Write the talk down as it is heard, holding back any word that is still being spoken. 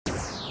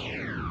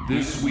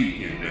This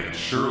weekend at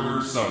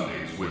Schurler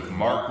Sundays with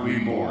Mark Lee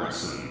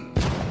Morrison.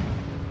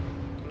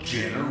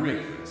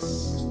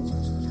 Generifics.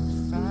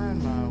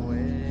 Find my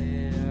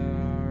way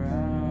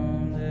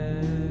around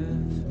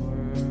this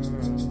world.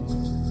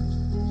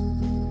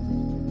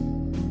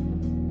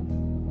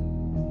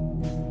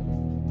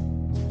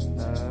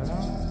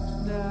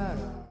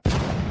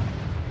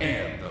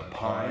 And the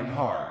Pine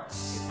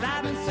Hearts.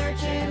 I've been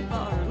searching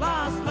for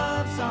lost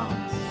love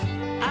songs.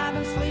 I've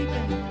been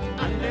sleeping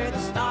under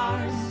the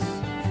stars,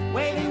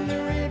 wading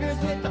the rivers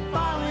with the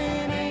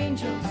fallen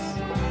angels,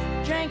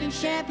 drinking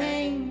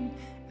champagne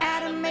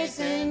out of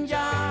mason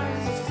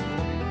jars.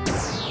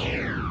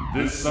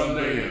 This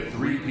Sunday at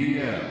 3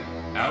 p.m.,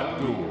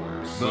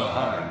 outdoors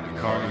behind the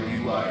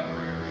Carnegie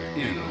Library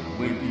in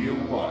Olympia,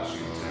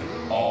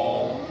 Washington.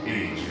 All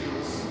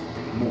ages.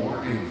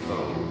 More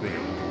info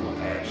available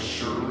at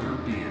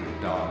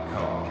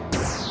SchurlerBeer.com.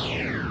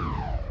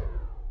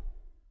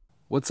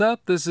 What's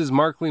up? This is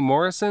Mark Lee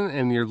Morrison,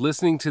 and you're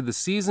listening to the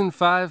Season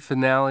 5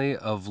 finale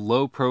of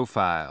Low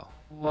Profile.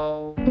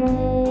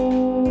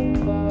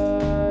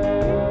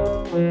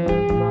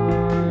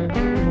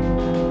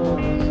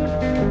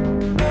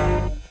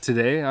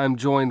 Today, I'm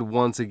joined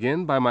once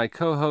again by my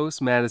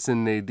co-host,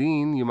 Madison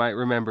Nadine, you might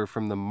remember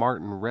from the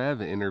Martin Rev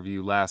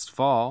interview last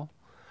fall.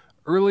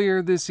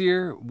 Earlier this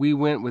year, we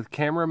went with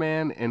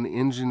cameraman and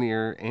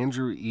engineer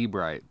Andrew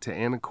Ebright to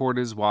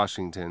Anacortes,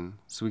 Washington,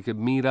 so we could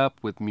meet up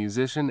with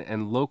musician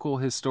and local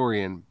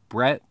historian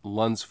Bret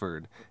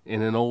Lunsford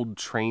in an old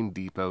train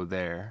depot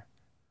there.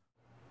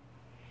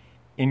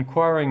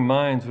 Inquiring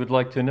minds would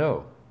like to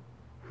know,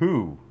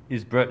 who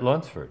is Bret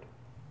Lunsford?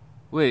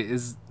 Wait,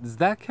 is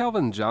that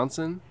Calvin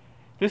Johnson?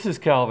 This is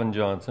Calvin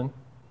Johnson.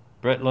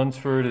 Bret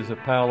Lunsford is a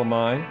pal of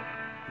mine.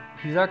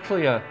 He's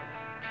actually a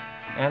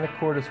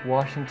Anacortes,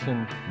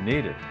 Washington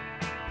native,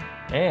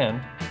 and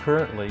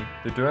currently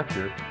the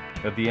director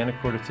of the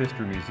Anacortes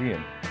History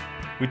Museum,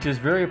 which is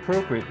very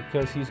appropriate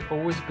because he's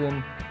always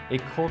been a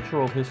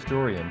cultural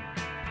historian.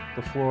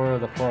 The flora,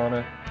 the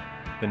fauna,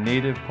 the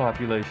native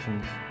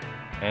populations,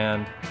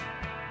 and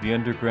the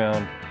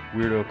underground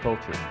weirdo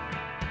culture.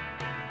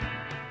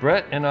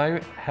 Bret and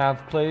I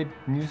have played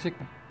music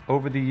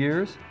over the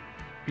years.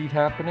 Beat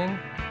Happening.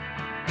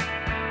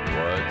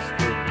 What's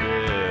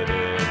forbidden?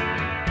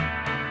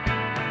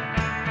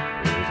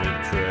 Is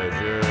it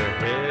treasure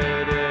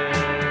hidden?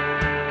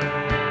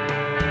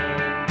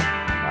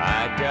 I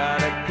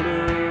got a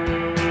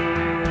clue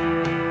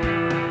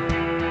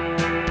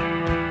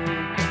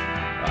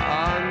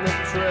on the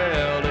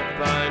trail to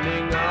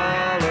finding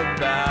all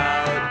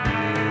about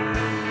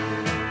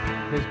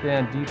you. His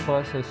band D+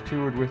 has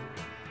toured with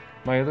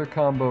my other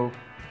combo,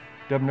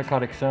 Dub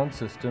Narcotic Sound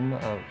System,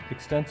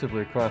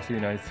 extensively across the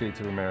United States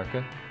of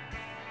America.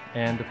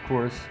 And of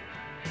course,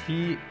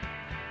 he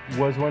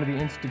was one of the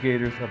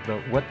instigators of the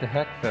What the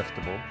Heck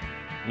Festival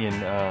in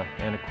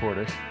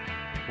Anacortes,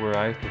 where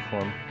I've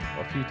performed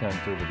a few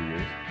times over the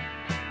years.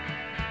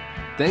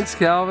 Thanks,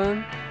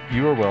 Calvin.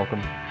 You are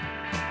welcome.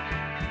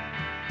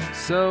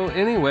 So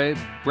anyway,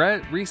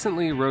 Bret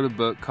recently wrote a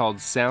book called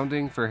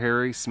Sounding for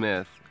Harry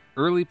Smith,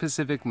 Early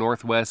Pacific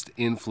Northwest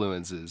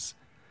Influences.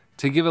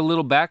 To give a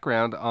little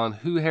background on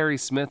who Harry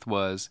Smith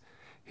was,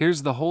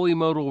 here's the Holy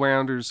Modal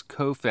Rounders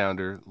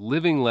co-founder,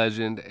 living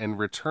legend, and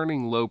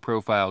returning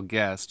low-profile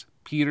guest,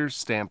 Peter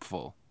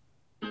Stampfel.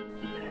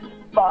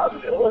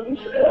 Bob Dylan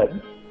said,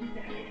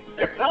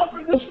 if not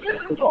for the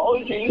Smith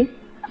anthology,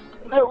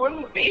 there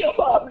wouldn't be a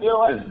Bob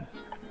Dylan.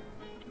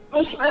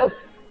 The Smith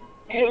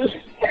is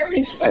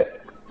Harry Smith.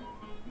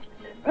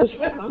 The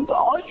Smith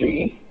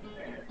anthology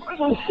was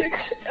a 6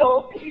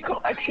 LP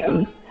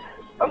collection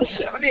of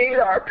 78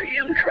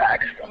 RPM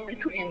tracks from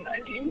between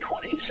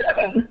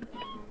 1927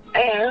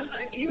 and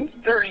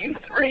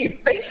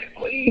 1933,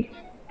 basically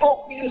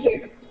folk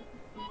music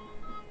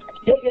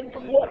taken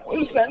from what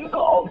was then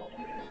called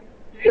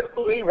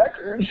Hillbilly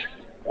Records,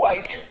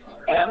 White,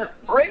 and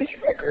Race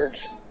Records,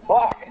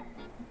 Black.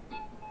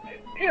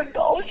 The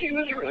anthology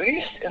was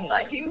released in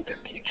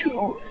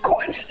 1952,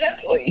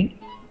 coincidentally,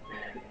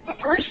 the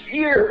first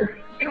year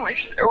in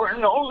which there were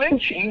no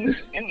lynchings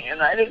in the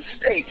United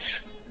States,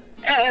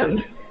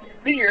 and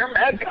the year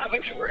Mad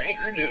Comics were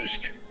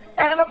introduced,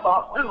 and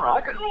about when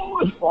rock and roll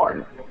was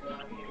born.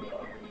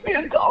 The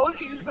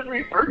anthology has been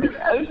referred to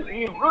as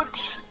the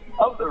roots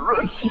of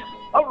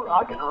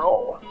rock and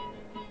roll.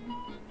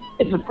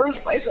 It's the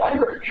first place I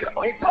heard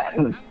Charlie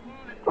Patton,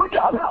 who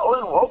taught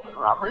Howlin' Wolf and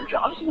Robert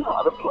Johnson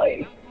how to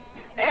play,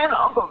 and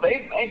Uncle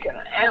Dave Macon,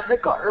 and the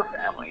Carter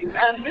family,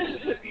 and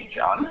Mississippi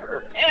John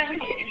Hurt, and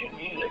Cajun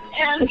music,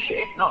 and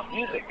shape note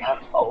music,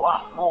 and a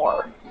lot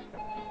more.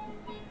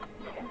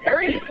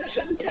 Harry Smith's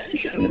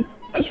intention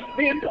was for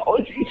the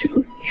anthology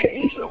to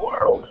change the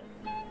world,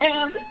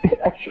 and it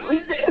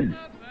actually did.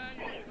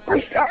 For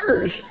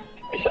starters,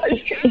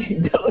 besides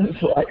changing Dylan's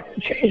life,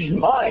 it changed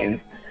mine,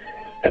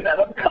 and that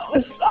of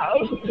countless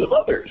thousands of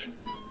others.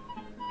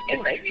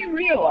 It made me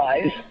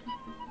realize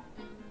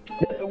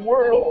that the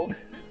world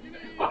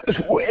was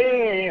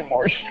way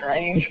more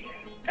strange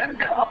and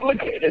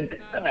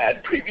complicated than I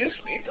had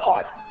previously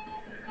thought.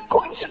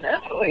 Coincidentally,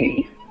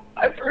 Originally,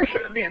 I first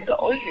heard the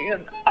anthology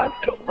in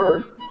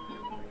October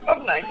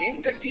of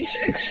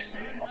 1956.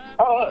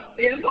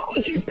 The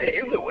anthology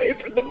paved the way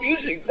for the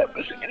music that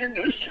was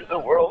introduced to the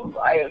world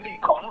via the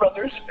Coen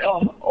Brothers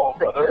film, Oh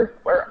Brother,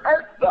 Where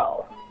Art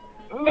Thou?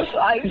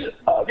 Besides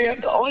the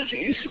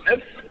anthology,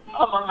 Smith,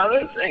 among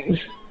other things,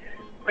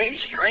 made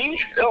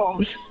strange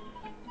films,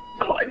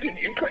 collected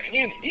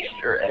Ukrainian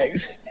Easter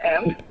eggs,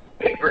 and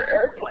paper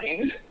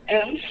airplanes,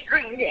 and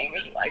string games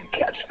like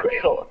Cat's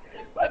Cradle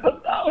by the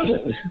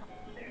thousands.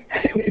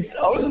 He made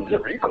thousands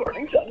of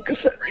recordings on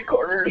cassette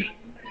recorders,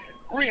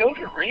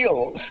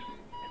 reel-to-reels,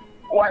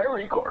 wire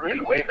recorders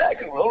way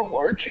back in World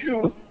War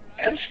II,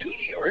 and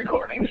studio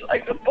recordings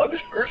like the Bugs'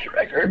 first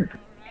record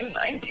in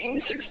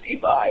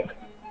 1965.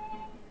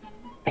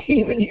 He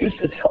even used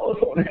a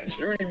telephone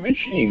answering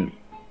machine.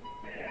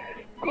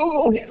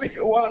 Google him if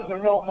you want to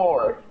know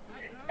more,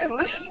 and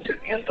listen to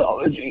the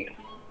anthology.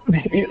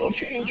 Maybe it'll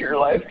change your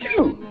life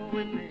too.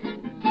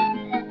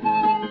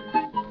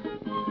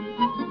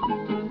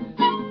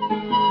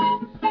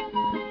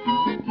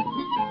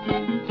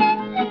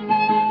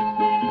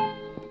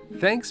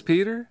 Thanks,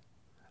 Peter.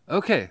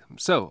 Okay,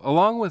 so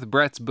along with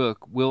Bret's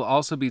book, we'll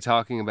also be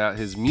talking about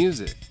his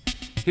music.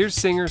 Here's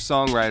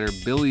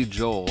singer-songwriter Billy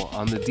Joel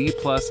on the D+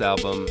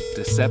 album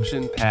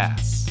Deception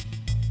Pass.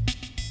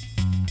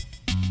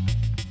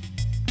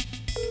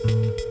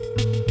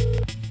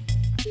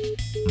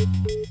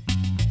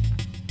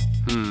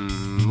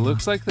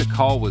 Looks like the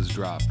call was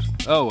dropped.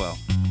 Oh well.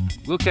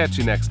 We'll catch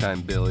you next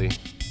time, Billy.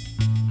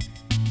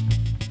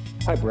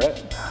 Hi,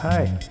 Bret.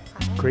 Hi.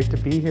 Great to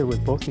be here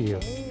with both of you.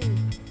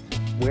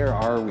 Where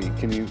are we?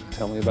 Can you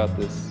tell me about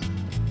this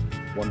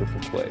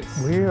wonderful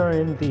place? We are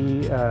in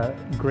the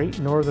Great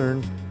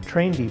Northern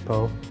Train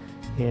Depot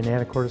in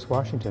Anacortes,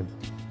 Washington.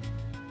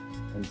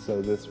 And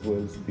so this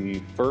was the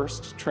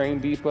first train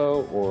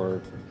depot,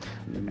 or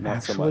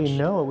not so much? Actually,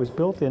 no. It was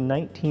built in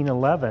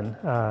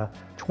 1911,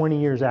 20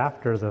 years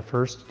after the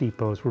first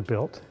depots were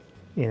built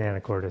in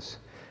Anacortes,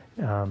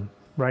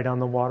 right on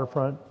the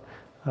waterfront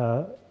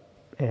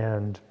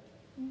and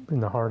in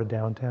the heart of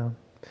downtown.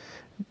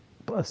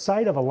 A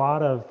site of a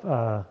lot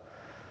of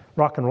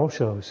rock and roll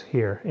shows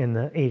here in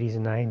the 80s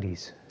and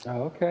 90s.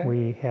 Oh, okay.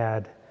 We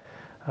had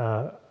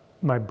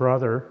my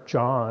brother,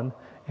 John,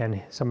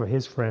 and some of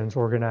his friends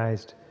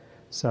organized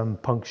some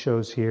punk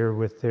shows here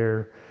with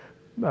their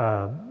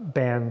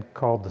band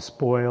called The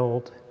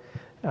Spoiled.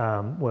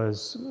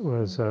 Was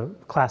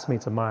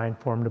classmates of mine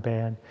formed a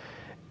band,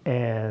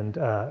 and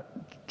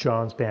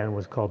John's band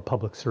was called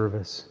Public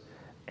Service,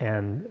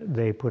 and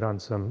they put on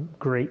some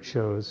great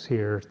shows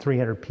here.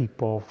 300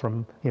 people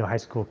from high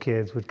school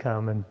kids would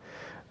come,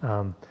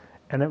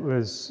 and it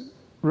was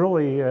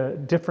really a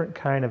different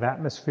kind of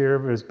atmosphere.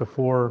 It was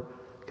before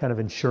kind of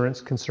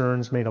insurance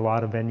concerns made a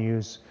lot of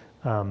venues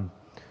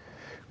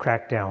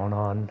crack down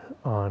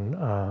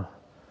on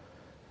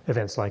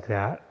events like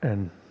that,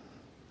 and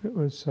it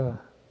was a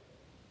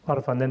lot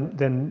of fun.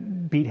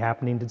 Then Beat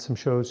Happening did some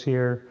shows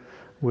here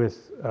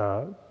with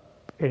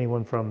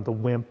anyone from the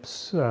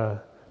Wimps,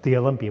 the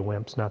Olympia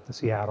Wimps, not the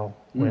Seattle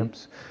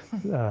Wimps,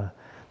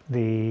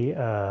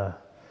 the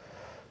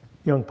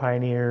Young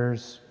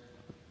Pioneers,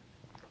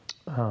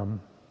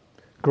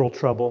 Girl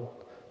Trouble,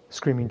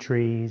 Screaming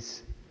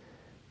Trees.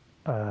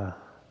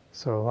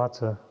 So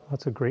lots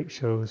of great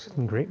shows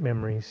and great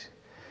memories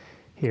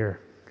here.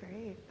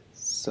 Great.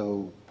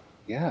 So,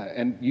 yeah,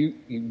 and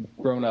you've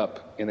grown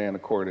up in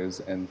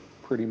Anacortes and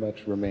pretty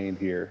much remained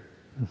here.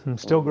 Mm-hmm.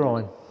 Still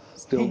growing.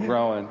 Still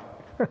growing.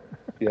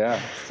 Yeah.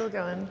 Still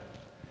going.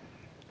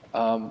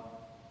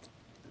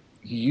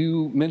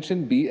 You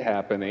mentioned Beat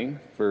Happening.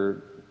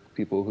 For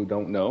people who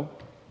don't know,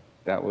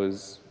 that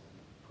was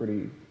a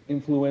pretty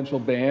influential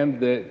band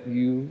that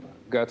you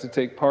got to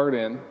take part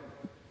in.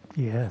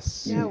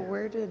 Yes. Yeah,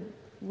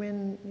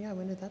 when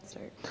did that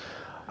start?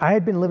 I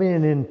had been living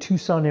in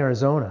Tucson,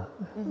 Arizona,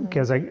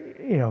 because I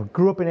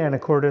grew up in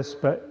Anacortes,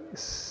 but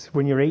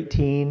when you're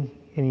 18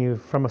 and you're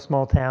from a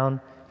small town,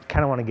 you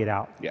kind of want to get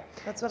out. Yeah.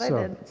 That's what I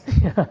did.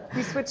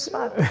 We switched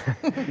spots.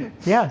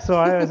 Yeah, so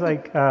I was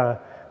like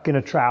going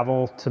to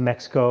travel to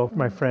Mexico.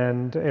 My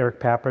friend Eric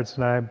Papperts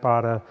and I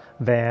bought a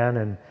van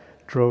and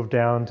drove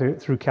down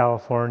through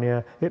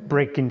California, it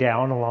breaking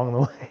down along the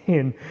way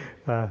in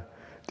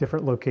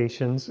different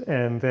locations.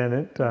 And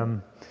then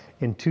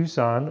in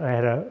Tucson, I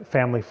had a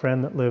family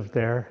friend that lived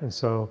there, and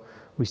so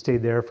we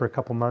stayed there for a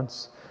couple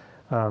months.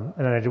 And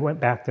then I went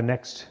back the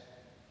next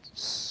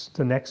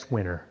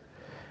winter.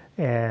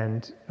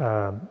 And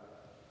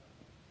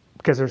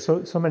because there's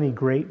so many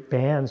great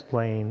bands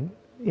playing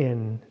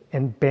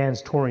and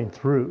bands touring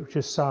through,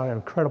 just saw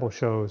incredible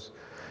shows,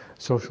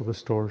 Social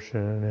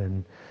Distortion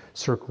and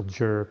Circle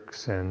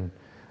Jerks and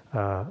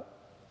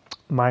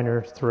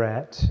Minor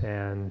Threat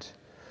and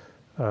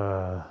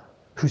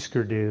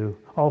Husker Du,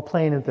 all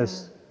playing at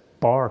this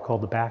bar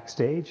called the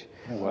Backstage.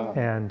 Oh, wow.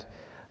 And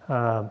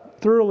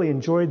thoroughly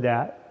enjoyed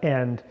that,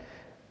 and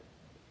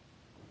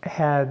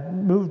had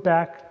moved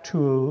back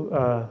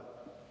to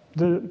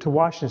to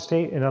Washington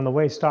State, and on the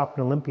way stopped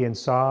in Olympia and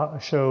saw a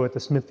show at the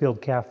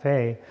Smithfield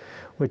Cafe,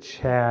 which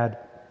had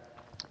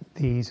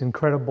these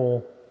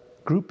incredible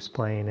groups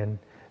playing, and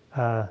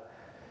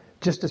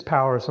just as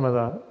power as some of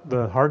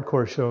the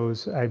hardcore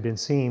shows I'd been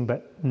seeing,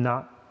 but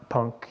not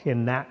punk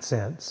in that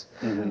sense.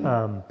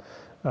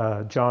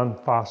 John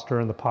Foster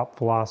and the Pop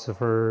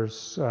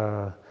Philosophers,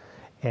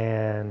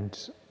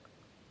 and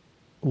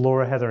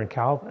Laura, Heather, and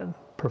Calvin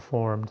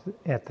performed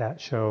at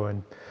that show,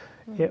 and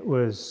it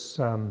was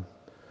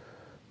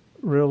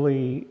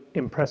really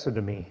impressive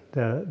to me,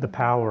 the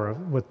power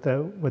of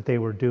what they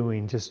were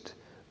doing, just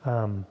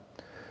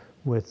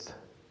with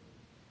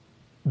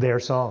their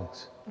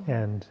songs,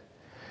 and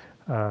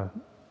I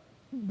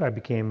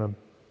became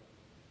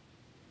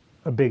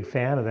a big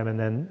fan of them, and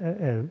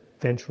then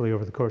eventually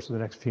over the course of the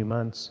next few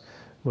months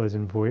was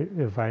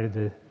invited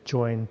to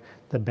join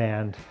the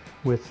band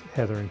with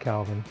Heather and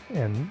Calvin,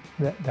 and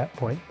at that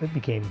point it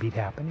became Beat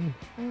Happening.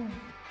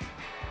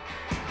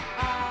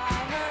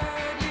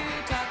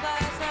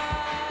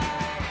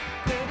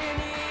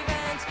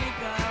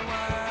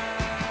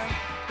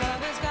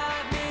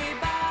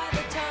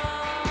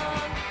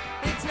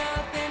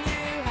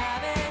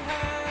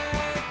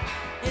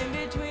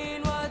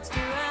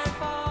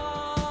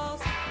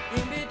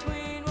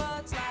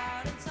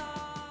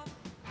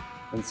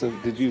 And so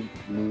did you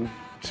move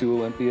to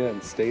Olympia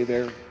and stay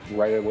there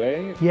right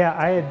away? Yeah,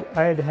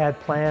 I had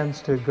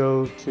plans to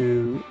go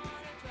to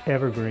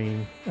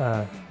Evergreen.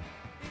 I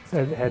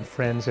had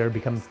friends there,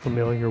 become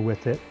familiar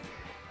with it.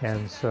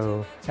 And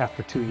so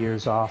after 2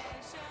 years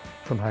off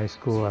from high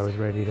school, I was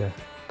ready to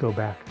go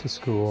back to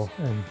school,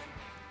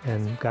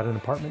 and got an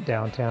apartment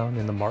downtown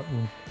in the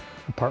Martin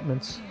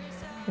Apartments.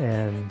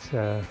 And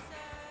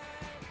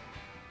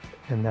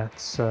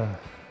that's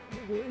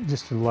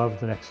just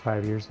loved the next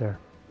 5 years there.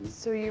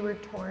 So you were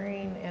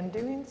touring and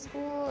doing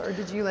school, or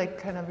did you you were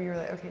like,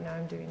 okay, now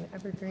I'm doing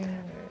Evergreen,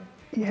 or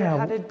Yeah.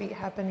 how did Beat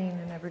Happening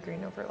and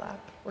Evergreen overlap,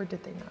 or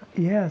did they not?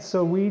 Yeah,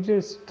 so we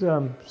just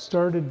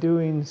started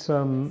doing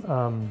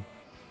some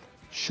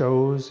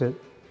shows at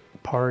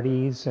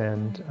parties,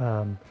 and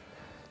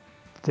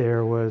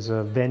there was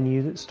a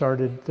venue that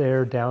started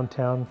there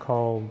downtown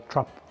called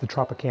the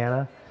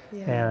Tropicana,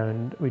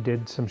 and we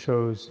did some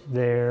shows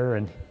there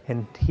and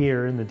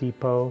here in the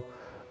depot,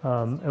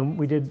 and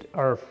we did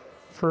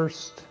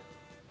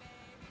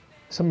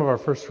some of our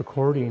first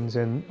recordings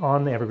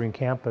on the Evergreen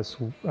campus,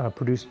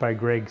 produced by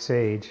Greg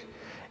Sage,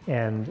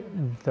 and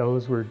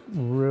those were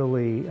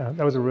really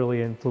that was a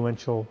really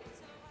influential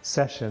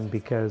session,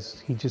 because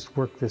he just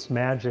worked this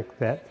magic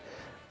that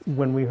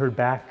when we heard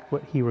back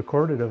what he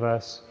recorded of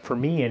us, for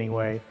me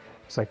anyway,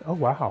 it's like, oh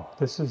wow,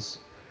 this is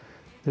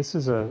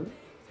a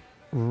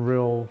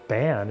real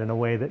band, in a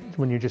way that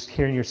when you're just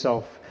hearing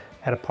yourself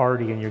at a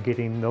party and you're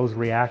getting those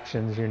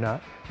reactions, you're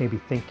not maybe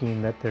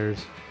thinking that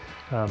there's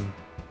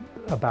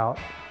about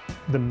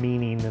the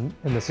meaning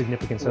and the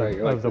significance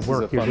of the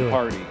work you're doing.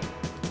 Party.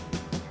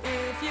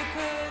 If you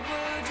could,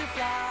 would you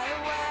fly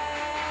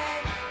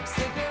away?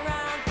 Stick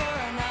around for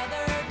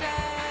another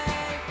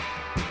day.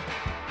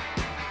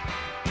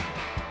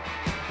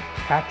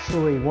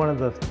 Actually, one of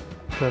the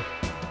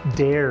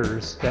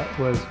dares that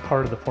was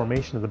part of the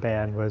formation of the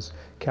band was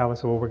Calvin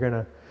said, well, we're going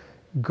to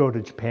go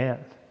to Japan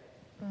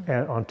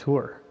on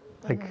tour.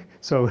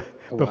 So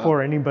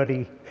before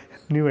anybody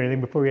knew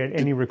anything, before we had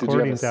any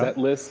recordings did you have a set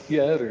list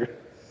yet, or?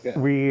 Yeah.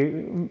 We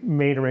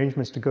made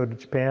arrangements to go to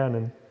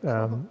Japan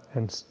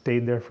and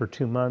stayed there for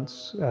 2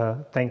 months,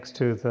 thanks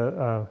to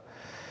the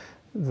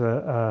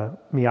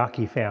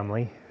Miyake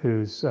family,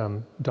 whose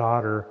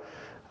daughter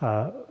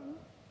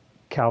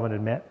Calvin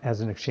had met as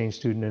an exchange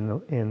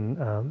student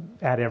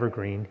at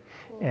Evergreen,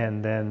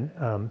 and then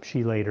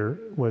she later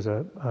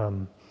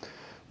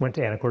went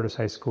to Anacortes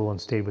High School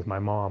and stayed with my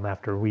mom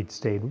after we'd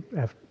stayed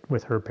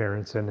with her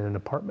parents in an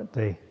apartment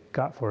they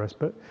got for us.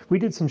 But we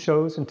did some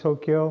shows in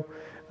Tokyo.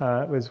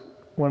 It was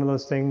one of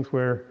those things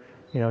where,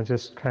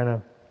 just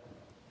kind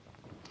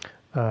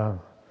of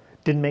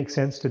didn't make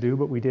sense to do,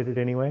 but we did it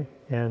anyway.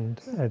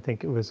 And I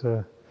think it was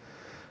a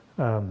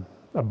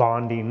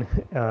bonding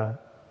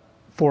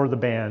for the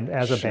band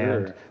as a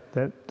band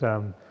that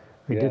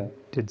we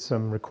did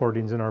some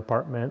recordings in our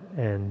apartment,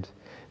 and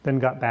then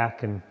got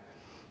back and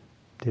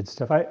did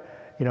stuff.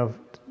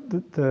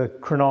 The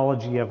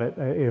chronology of it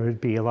would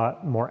be a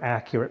lot more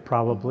accurate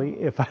probably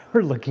if I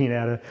were looking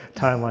at a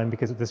timeline,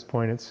 because at this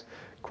point it's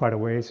quite a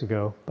ways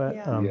ago. But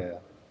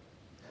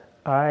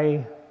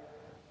I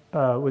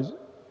was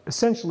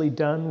essentially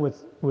done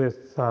with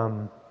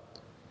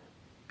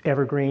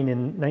Evergreen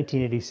in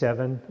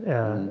 1987,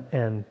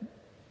 and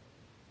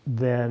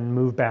then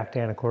moved back to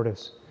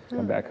Anacortes.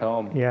 Come back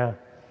home. Yeah,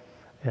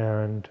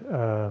 and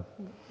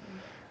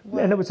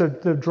it was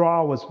the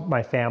draw was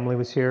my family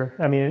was here.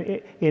 I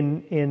mean,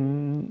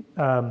 and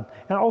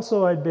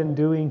also I'd been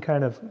doing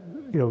kind of,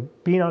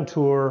 being on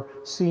tour,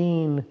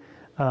 seeing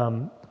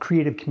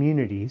creative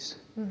communities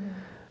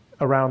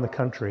around the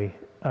country,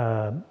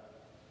 and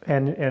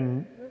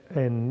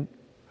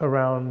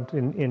around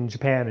in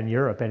Japan and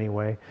Europe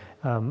anyway.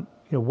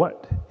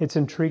 it's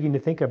intriguing to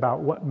think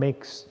about what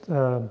makes,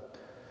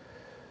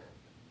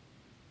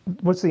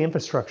 what's the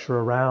infrastructure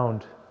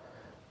around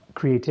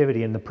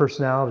creativity and the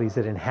personalities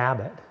that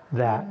inhabit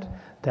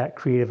that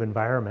creative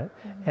environment.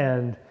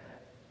 And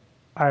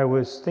I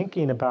was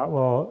thinking about,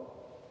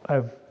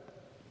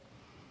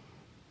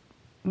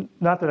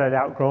 not that I'd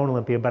outgrown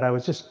Olympia, but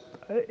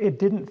it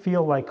didn't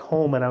feel like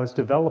home, and I was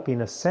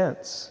developing a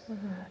sense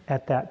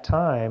at that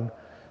time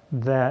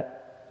that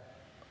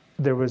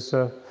there was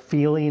a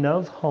feeling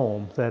of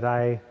home that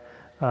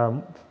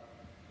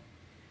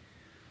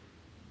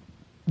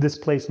this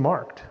place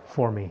marked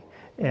for me.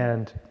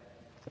 And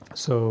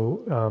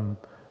so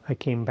I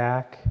came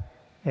back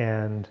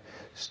and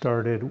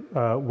started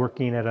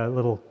working at a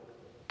little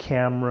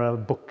camera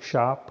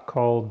bookshop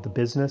called The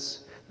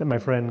Business that my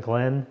friend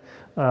Glenn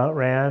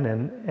ran,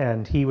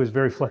 and he was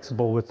very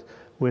flexible with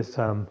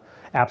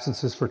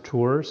absences for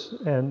tours,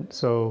 and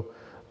so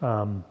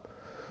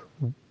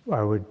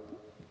I would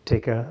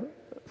take a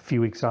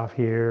few weeks off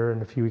here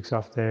and a few weeks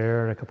off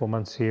there and a couple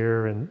months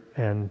here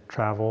and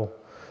travel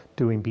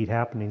doing Beat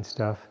Happening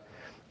stuff,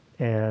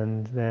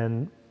 and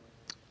then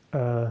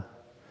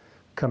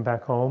come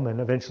back home, and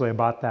eventually I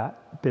bought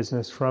that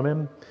business from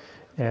him.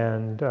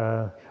 And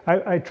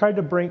I tried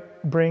to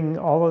bring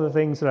all of the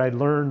things that I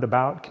learned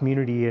about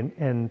community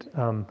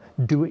and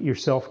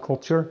do-it-yourself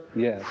culture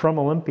from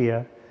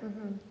Olympia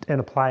and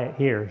apply it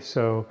here.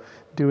 So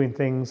doing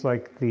things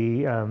like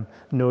the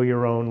Know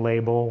Your Own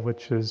label,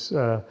 which is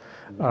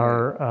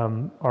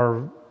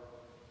our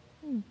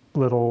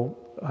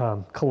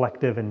little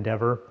collective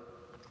endeavor.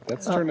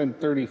 That's turning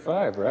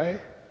 35, right?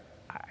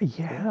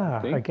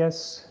 Yeah, I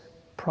guess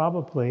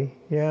probably,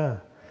 yeah.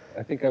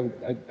 I think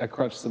I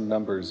crunched some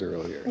numbers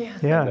earlier.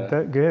 Yeah,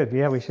 that good.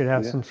 Yeah, we should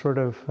have some sort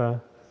of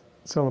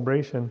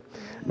celebration.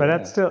 But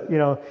that's still,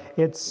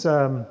 it's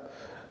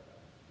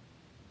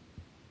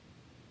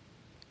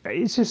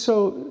just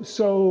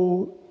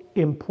so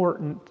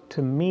important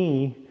to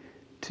me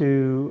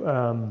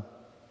to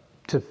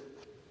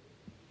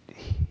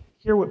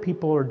hear what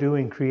people are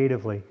doing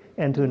creatively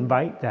and to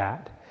invite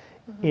that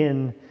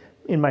in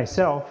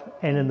myself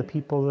and in the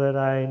people that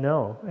I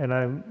know. And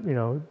I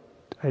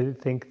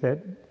think that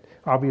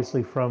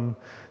obviously from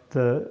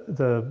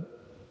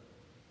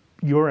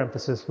your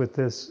emphasis with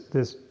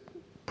this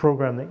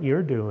program that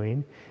you're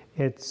doing,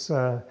 it's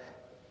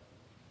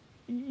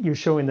you're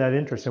showing that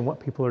interest in what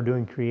people are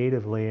doing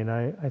creatively, and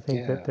I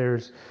think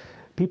that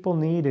people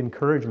need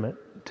encouragement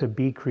to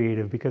be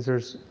creative, because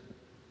there's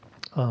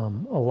a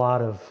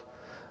lot of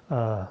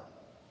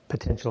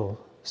potential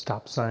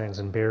stop signs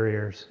and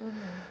barriers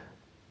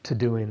to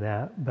doing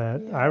that.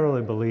 But I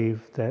really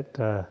believe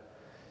that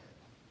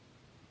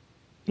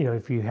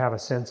if you have a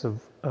sense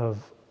of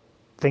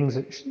things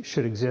that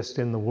should exist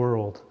in the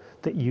world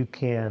that you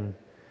can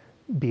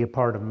be a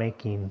part of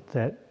making,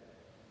 that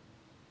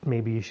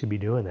maybe you should be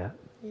doing that.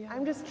 Yeah.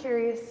 I'm just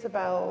curious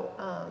about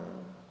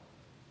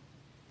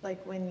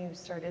like when you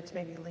started to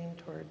maybe lean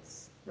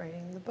towards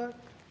writing the book.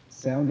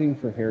 Sounding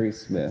for Harry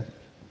Smith,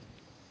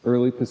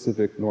 early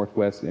Pacific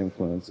Northwest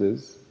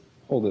influences.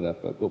 Hold it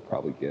up, but we'll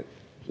probably get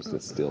just a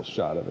still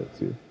shot of it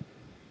too,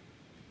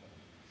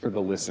 for the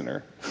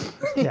listener.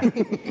 Yeah.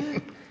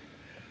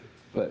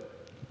 But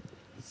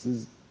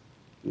this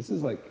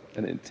is like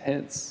an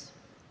intense,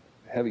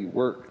 heavy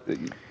work that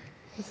you.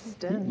 This is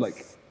dense.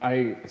 Like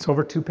it's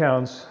over 2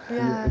 pounds.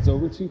 Yeah. It's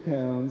over 2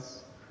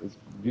 pounds. It's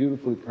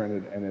beautifully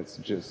printed, and it's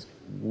just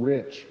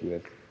rich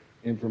with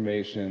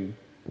information.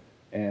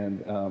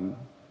 And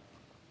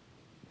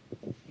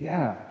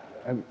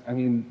I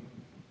mean,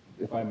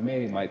 if I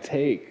may, my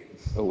take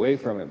away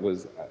from it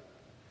was,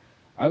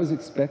 I was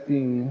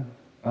expecting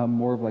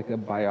more of like a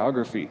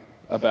biography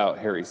about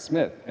Harry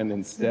Smith, and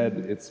instead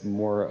it's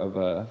more of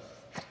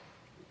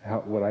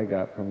what I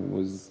got from it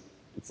was,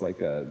 it's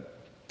like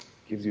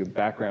gives you a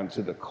background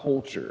to the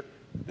culture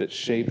that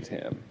shaped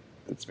him,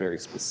 that's very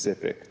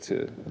specific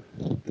to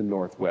the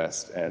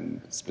Northwest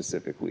and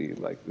specifically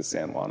like the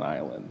San Juan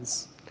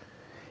Islands.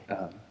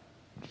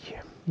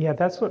 Yeah,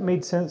 that's what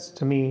made sense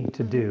to me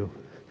to do.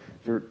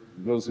 For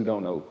those who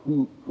don't know,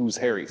 who's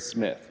Harry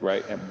Smith,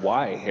 right? And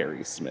why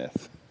Harry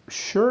Smith?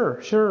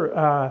 Sure.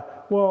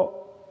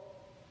 Well,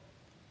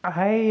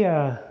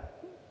 I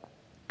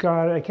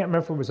can't remember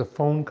if it was a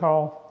phone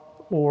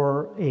call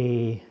or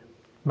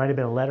might have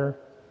been a letter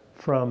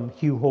from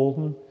Hugh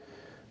Holden,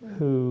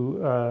 who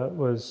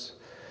was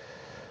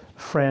a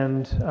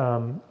friend,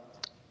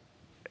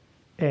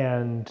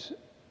 and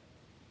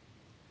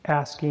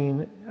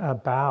asking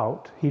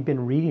about, he'd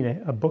been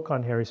reading a book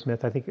on Harry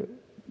Smith. I think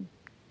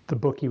the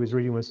book he was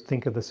reading was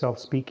Think of the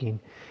Self-Speaking.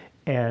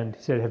 And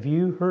he said, have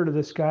you heard of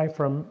this guy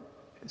from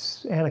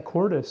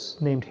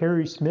Anacortes named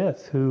Harry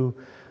Smith, who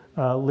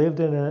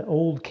lived in an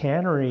old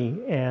cannery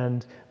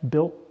and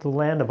built the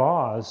Land of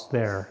Oz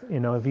there?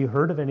 Have you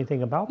heard of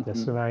anything about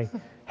this? And I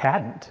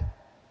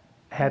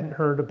hadn't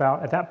heard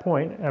about, at that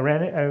point, I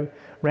ran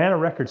a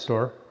record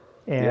store,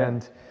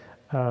 and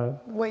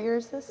what year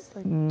is this?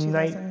 Like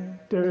 2000?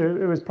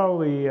 It was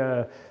probably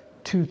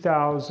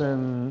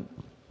 2000,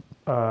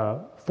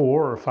 4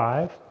 or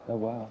 5. Oh,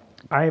 wow.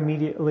 I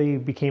immediately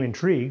became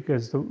intrigued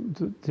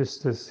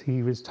because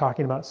he was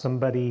talking about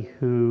somebody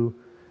who,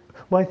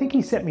 well, I think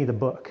he sent me the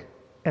book,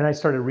 and I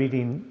started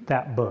reading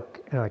that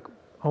book, and like,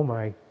 oh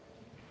my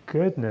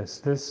goodness,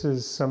 this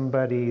is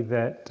somebody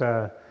that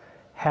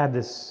had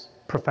this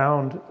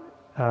profound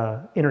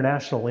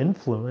international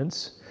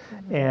influence,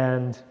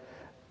 and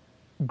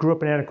grew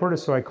up in Anacortes,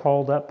 so I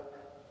called up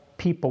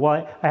people.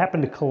 Well, I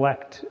happened to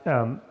collect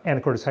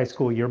Anacortes High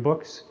School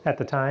yearbooks at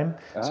the time,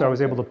 so I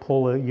was able to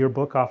pull a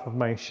yearbook off of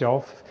my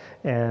shelf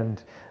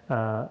and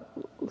doing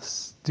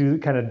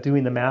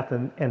the math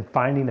and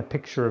finding a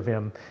picture of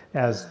him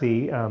as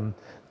the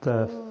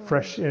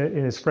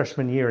in his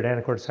freshman year at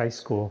Anacortes High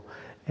School,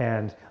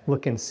 and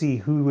look and see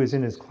who was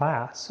in his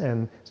class,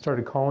 and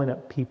started calling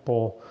up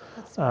people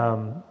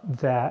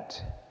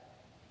that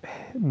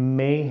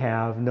may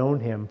have known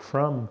him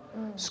from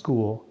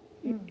school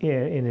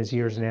in his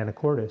years in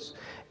Anacortes.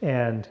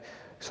 And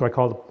so I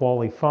called up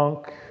Wally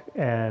Funk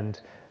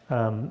and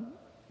Irv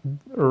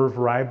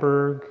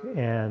Ryberg,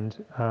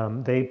 and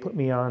they put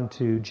me on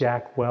to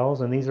Jack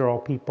Wells, and these are all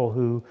people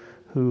who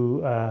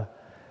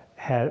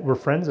were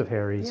friends of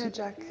Harry's. Yeah,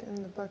 Jack in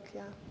the book,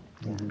 yeah.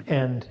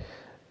 And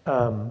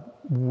I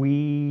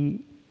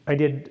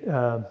did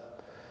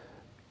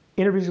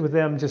interviews with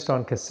them just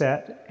on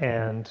cassette,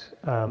 and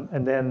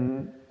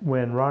then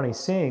when Ronnie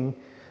Singh,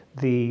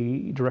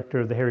 the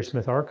director of the Harry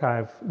Smith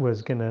Archive,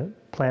 was going to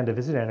plan to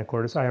visit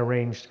Anacortes, I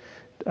arranged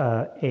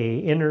a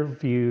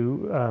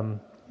interview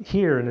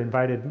here and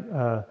invited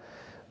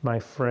my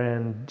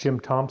friend Jim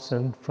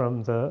Thompson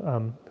from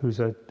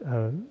who's a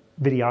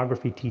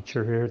videography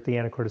teacher here at the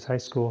Anacortes High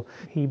School.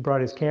 He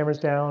brought his cameras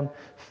down.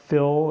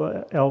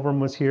 Phil Elverum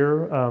was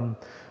here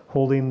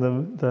holding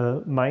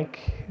the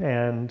mic,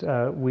 and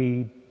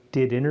we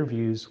did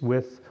interviews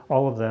with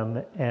all of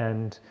them.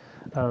 And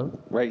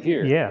right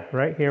here. Yeah,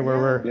 right here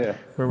where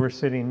we're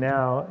sitting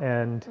now,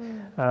 and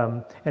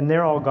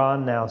they're all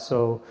gone now.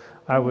 So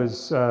I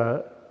was.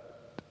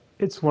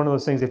 It's one of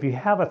those things. If you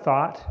have a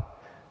thought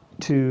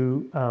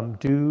to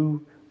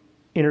do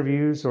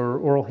interviews or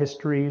oral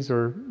histories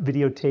or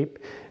videotape,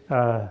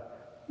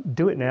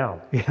 do it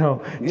now.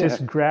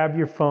 Just grab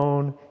your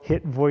phone,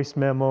 hit voice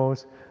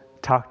memos,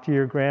 talk to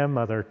your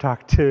grandmother,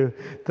 talk to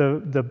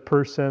the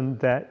person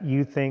that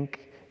you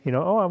think,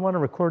 oh, I want to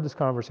record this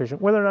conversation.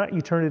 Whether or not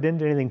you turn it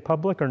into anything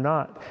public or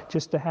not,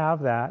 just to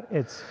have that,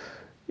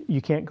 you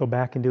can't go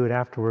back and do it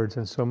afterwards.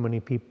 And so many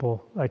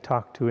people I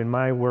talk to in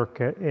my work,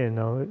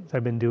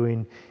 I've been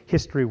doing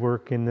history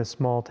work in this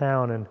small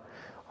town, and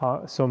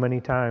so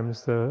many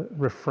times the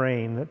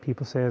refrain that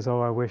people say is,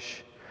 "Oh, I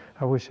wish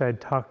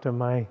I'd talked to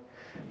my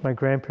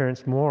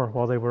grandparents more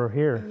while they were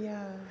here."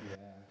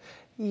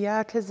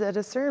 Yeah, because at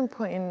a certain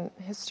point in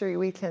history,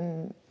 we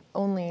can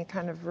only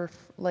kind of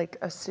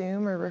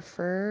assume or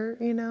refer,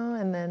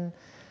 and then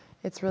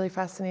it's really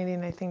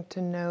fascinating, I think,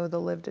 to know the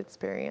lived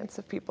experience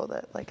of people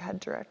that had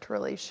direct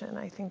relation.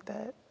 I think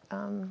that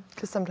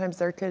because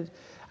sometimes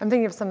I'm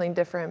thinking of something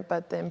different,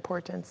 but the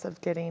importance of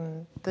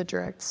getting the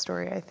direct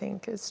story, I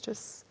think, is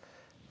just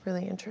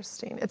really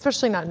interesting,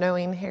 especially not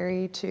knowing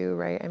Harry too,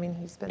 right? I mean,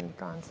 he's been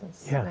gone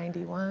since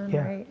 91,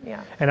 right?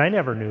 Yeah. And I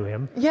never knew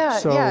him. Yeah,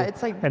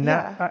 it's like,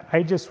 that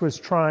I just was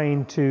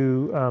trying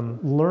to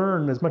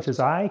learn as much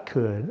as I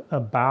could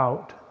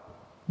about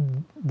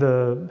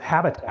the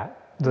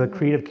habitat, the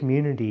creative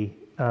community,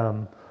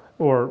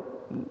 or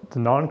the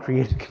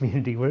non-creative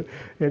community. What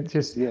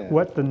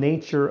the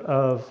nature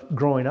of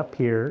growing up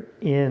here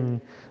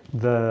in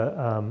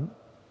the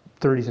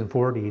 30s and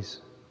 40s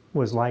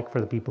was like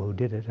for the people who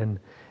did it, and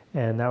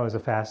that was a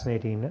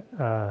fascinating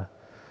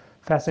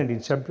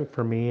subject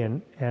for me,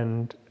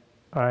 and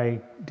I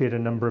did a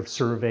number of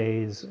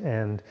surveys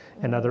and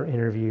other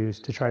interviews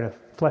to try to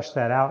flesh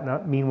that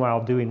out.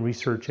 Meanwhile, doing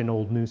research in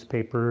old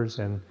newspapers,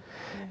 and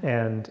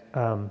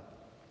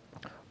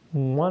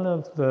one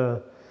of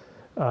the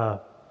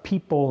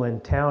people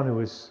in town who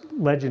was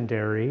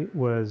legendary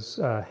was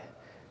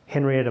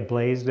Henrietta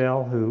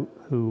Blaisdell, who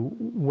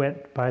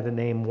went by the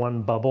name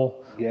One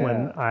Bubble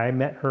when I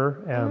met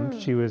her.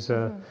 She was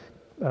a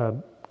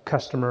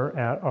customer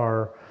at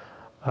our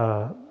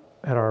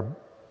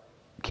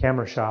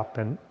camera shop,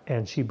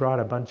 and she brought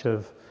a bunch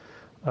of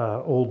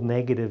old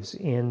negatives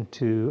in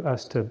to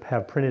us to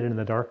have printed in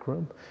the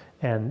darkroom.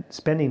 And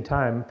spending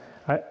time,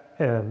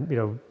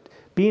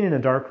 being in a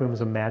darkroom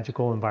is a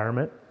magical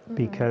environment,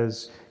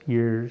 because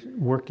you're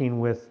working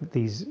with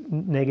these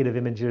negative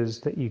images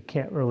that you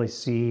can't really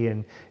see,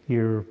 and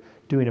you're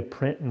doing a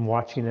print and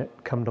watching it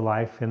come to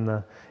life in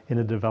the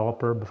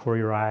developer before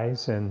your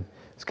eyes, and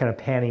it's kind of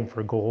panning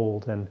for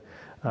gold. And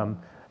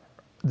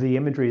the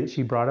imagery that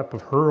she brought up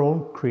of her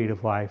own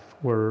creative life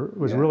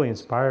was really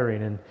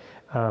inspiring. And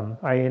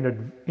I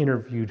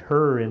interviewed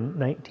her in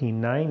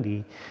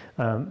 1990,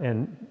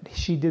 and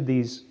she did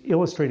these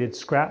illustrated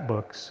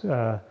scrapbooks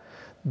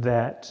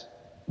that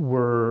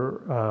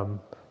were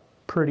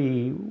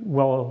pretty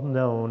well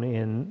known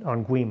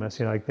on Guimas.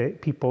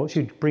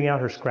 She'd bring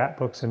out her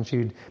scrapbooks and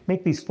she'd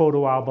make these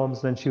photo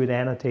albums, then she would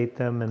annotate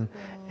them,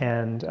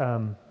 and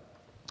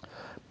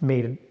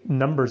made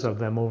numbers of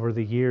them over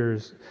the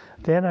years.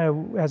 Then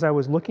as I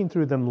was looking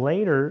through them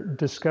later,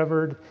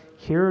 discovered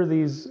here are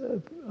these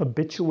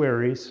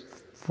obituaries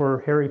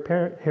for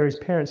Harry's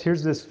parents.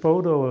 Here's this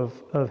photo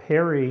of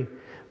Harry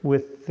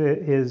with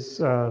his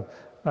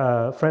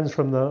friends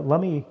from the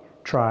Lummi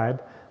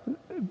tribe,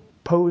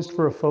 posed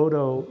for a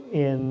photo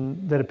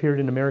that appeared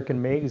in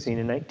American Magazine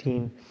in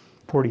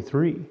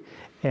 1943.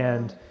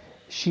 And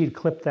she had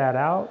clipped that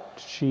out.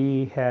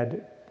 She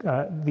had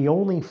the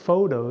only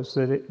photos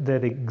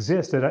that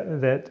exist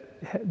that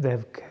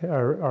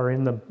are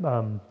in the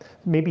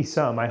maybe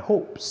some. I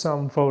hope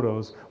some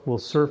photos will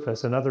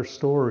surface and other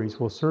stories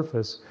will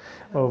surface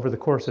over the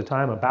course of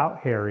time about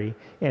Harry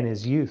and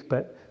his youth.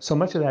 But so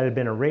much of that had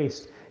been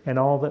erased, and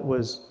all that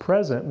was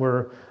present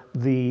were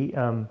the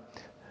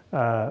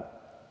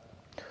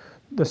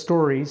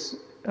stories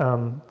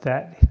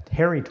that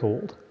Harry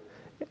told.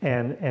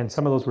 And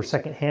some of those were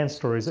secondhand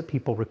stories that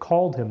people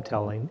recalled him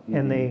telling,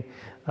 and they,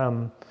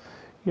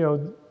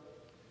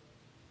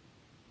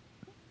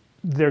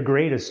 they're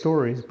great as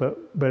stories, but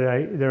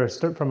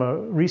from a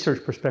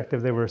research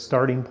perspective, they were a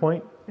starting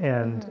point.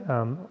 And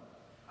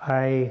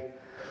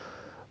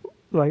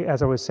like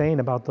as I was saying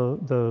about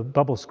the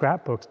bubble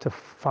scrapbooks, to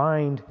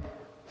find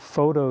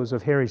photos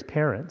of Harry's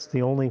parents,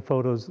 the only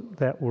photos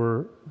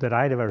that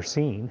I'd ever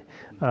seen,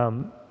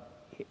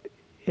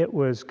 it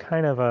was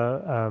kind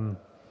of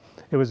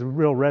it was a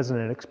real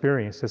resonant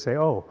experience to say,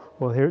 oh,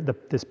 well, here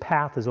this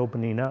path is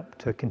opening up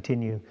to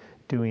continue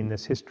doing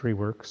this history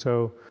work.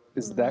 So,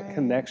 is that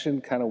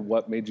connection kind of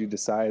what made you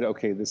decide,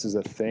 okay, this is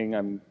a thing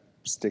I'm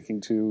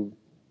sticking to?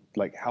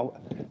 Like, how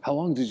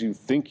long did you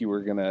think you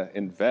were going to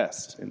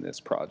invest in this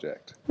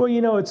project? Well,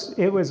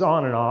 it was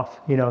on and off,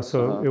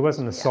 so it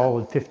wasn't a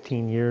solid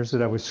 15 years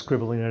that I was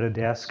scribbling at a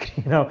desk,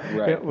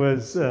 Right. It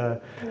was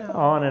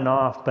on and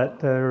off,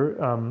 but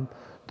the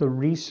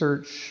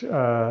research,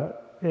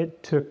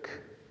 it took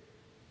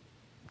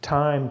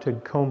time to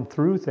comb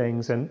through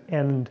things,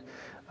 and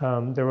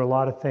there were a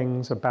lot of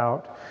things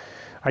about,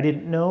 I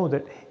didn't know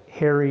that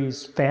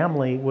Harry's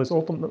family was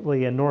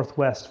ultimately a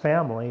Northwest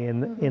family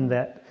in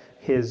that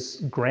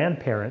his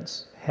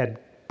grandparents had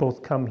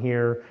both come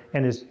here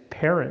and his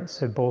parents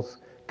had both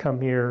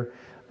come here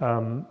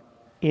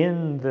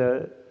in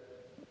the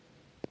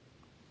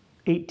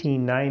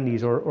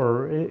 1890s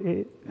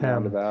or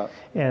roundabout.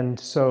 And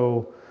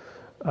so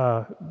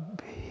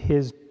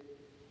his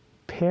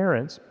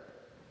parents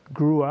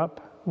grew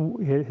up,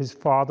 his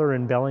father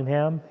in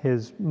Bellingham,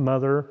 his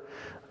mother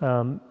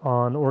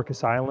on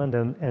Orcas Island,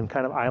 and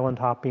kind of island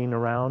hopping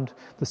around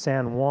the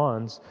San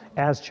Juans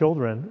as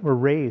children, were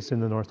raised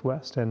in the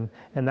Northwest, and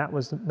that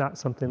was not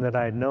something that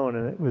I had known,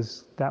 and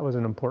that was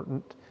an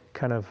important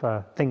kind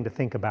of thing to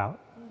think about.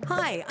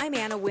 Hi, I'm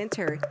Anna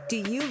Winter. Do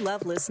you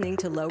love listening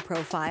to Low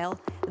Profile?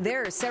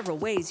 There are several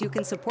ways you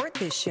can support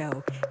this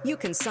show. You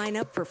can sign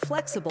up for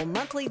flexible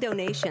monthly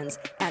donations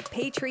at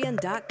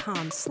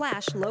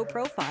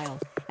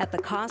patreon.com/lowprofile at the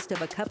cost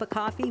of a cup of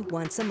coffee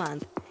once a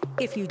month.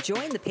 If you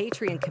join the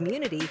Patreon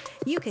community,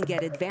 you can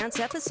get advance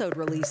episode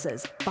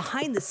releases,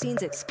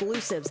 behind-the-scenes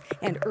exclusives,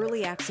 and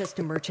early access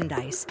to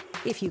merchandise.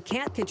 If you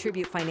can't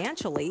contribute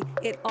financially,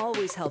 it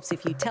always helps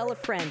if you tell a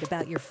friend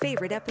about your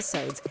favorite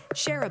episodes,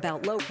 share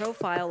about Low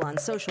Profile on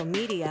social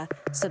media,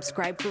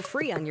 subscribe for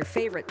free on your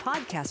favorite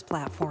podcast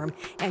platform,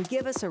 and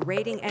give us a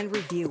rating and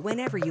review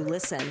whenever you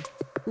listen.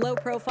 Low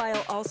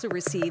Profile also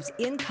receives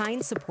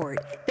in-kind support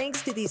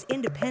thanks to these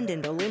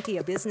independent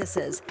Olympia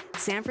businesses: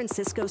 San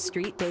Francisco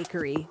Street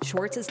Bakery,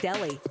 Schwartz's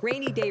Deli,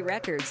 Rainy Day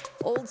Records,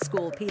 Old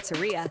School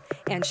Pizzeria,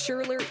 and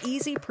Schurler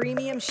Easy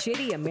Premium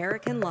Shitty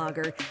American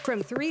Lager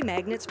from Three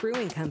Magnets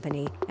Brewing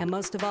Company. And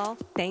most of all,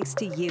 thanks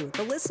to you,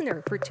 the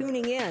listener, for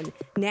tuning in.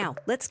 Now,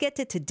 let's get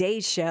to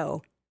today's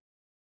show.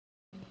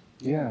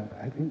 Yeah,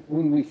 I think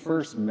when we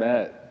first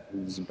met,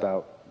 it was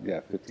about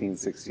 15,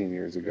 16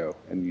 years ago,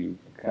 and you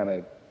kind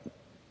of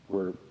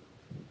were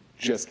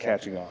just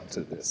catching on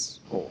to this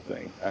whole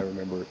thing. I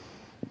remember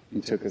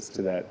you took us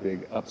to that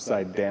big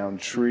upside down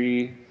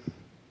tree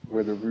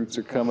where the roots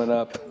are coming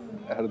up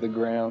out of the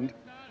ground,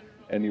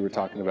 and you were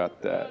talking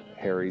about that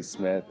Harry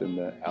Smith and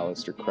the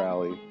Aleister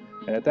Crowley.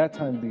 And at that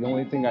time, the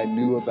only thing I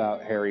knew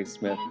about Harry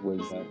Smith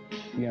was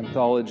the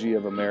anthology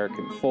of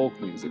American folk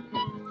music,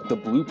 the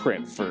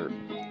blueprint for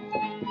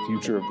the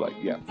future of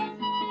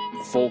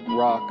folk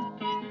rock,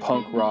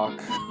 punk rock,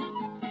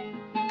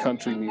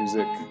 country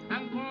music.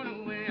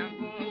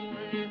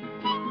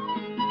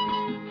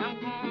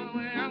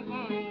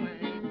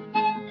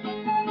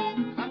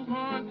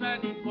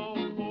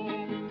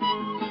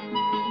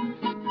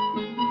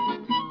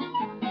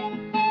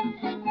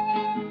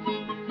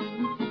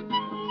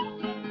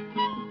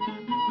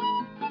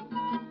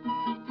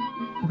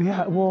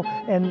 Yeah, well,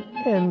 and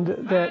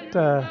that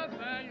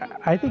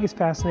I think it's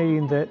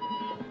fascinating that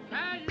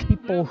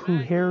people who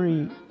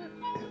Harry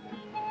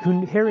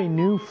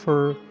knew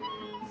for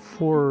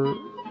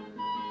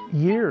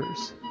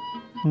years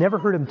never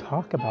heard him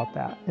talk about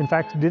that. In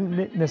fact,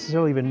 didn't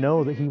necessarily even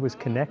know that he was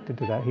connected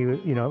to that. He was,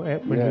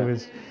 when he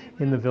was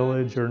in the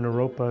Village or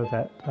Naropa,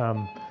 that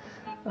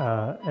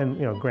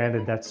And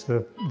granted, that's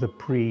the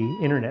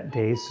pre-internet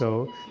days,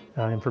 so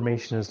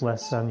information is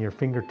less on your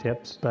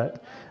fingertips.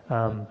 But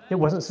it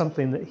wasn't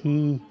something that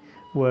he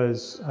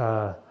was,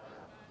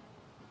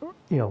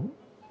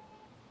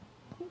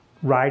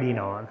 riding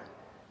on.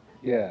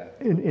 Yeah.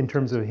 In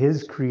terms of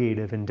his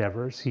creative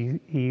endeavors,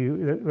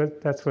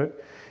 that's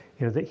what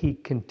that he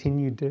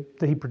continued to,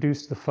 that he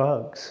produced the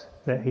Fugs,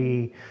 that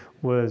he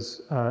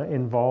was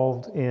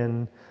involved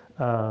in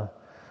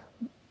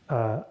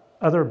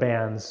other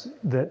bands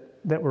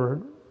that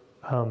were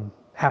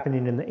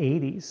happening in the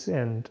 80s,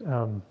 and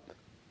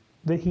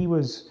that he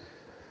was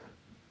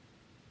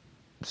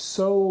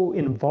so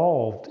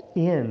involved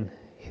in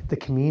the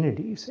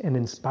communities and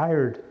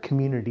inspired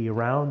community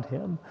around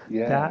him.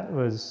 Yeah. That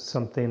was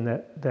something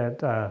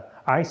that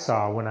I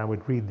saw when I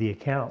would read the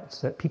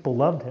accounts, that people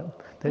loved him,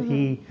 that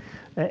he,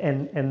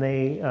 and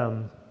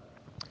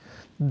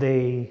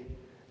they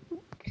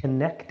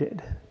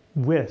connected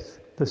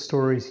with the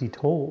stories he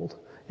told,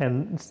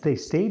 and they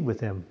stayed with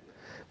them,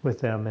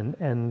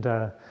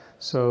 and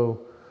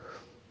so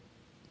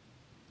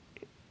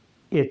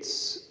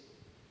it's,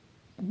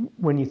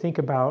 when you think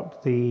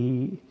about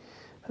the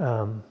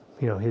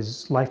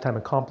his lifetime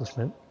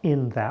accomplishment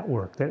in that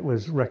work that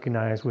was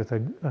recognized with a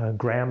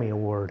Grammy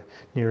Award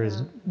near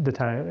the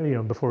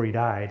time, before he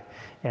died,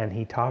 and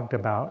he talked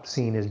about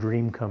seeing his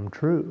dream come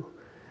true.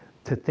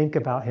 To think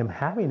about him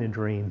having a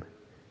dream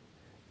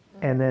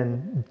and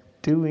then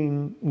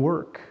doing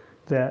work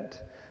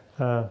that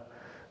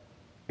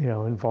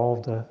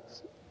involved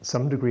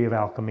some degree of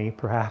alchemy,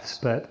 perhaps,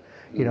 but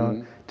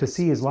to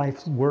see his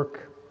life's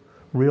work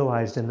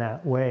realized in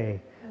that way.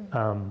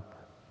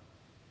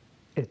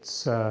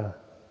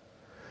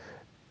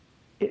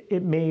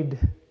 It made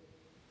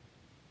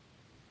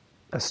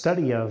a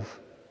study of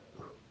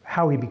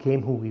how he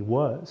became who he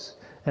was,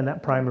 and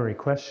that primary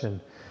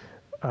question,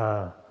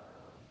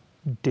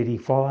 did he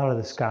fall out of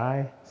the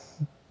sky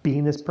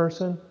being this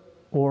person,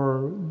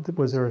 or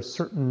was there a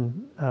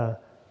certain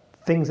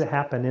things that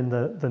happened in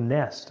the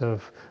nest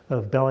of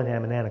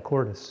Bellingham and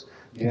Anacortes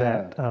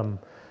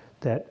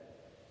that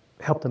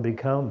helped him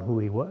become who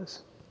he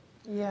was?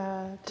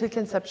 Yeah, to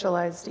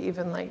conceptualize, to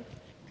even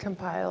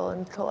compile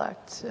and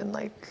collect and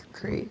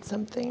create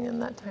something in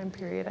that time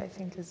period, I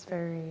think is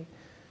very,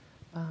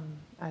 I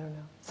don't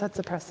know, sets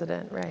a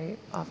precedent, right?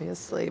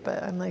 Obviously,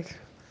 but I'm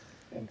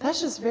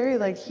that's just very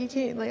he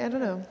can't, I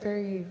don't know,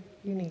 very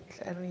unique.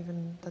 I don't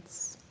even,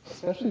 that's.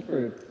 Especially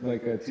for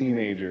a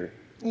teenager.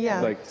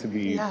 Yeah. To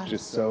be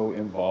just so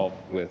involved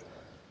with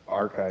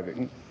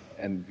archiving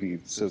and be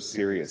so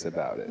serious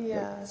about it.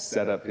 Yeah.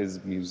 Set up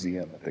his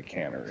museum at the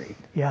cannery.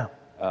 Yeah.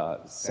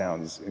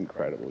 Sounds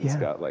incredible. Yeah. He's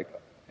got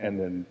and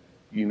then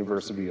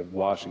University of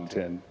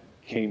Washington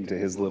came to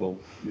his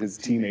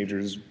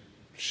teenager's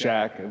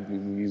shack of the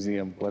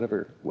museum,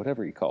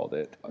 whatever he called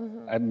it.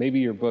 Maybe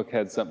your book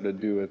had something to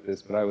do with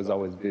this, but I was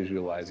always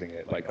visualizing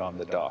it on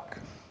the dock.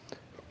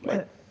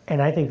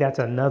 And I think that's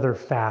another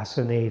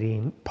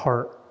fascinating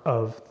part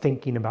of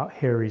thinking about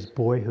Harry's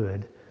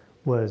boyhood,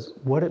 was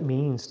what it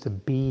means to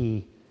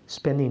be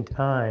spending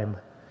time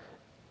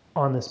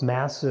on this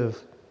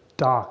massive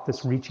dock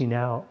that's reaching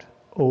out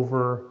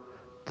over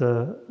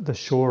the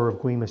shore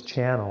of Guimas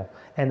Channel,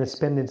 and to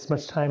spend as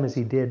much time as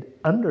he did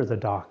under the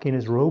dock in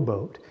his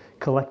rowboat,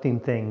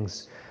 collecting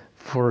things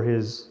for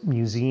his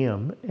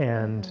museum,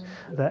 and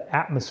the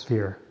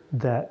atmosphere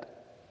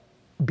that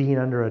being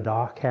under a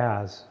dock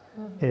has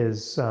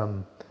is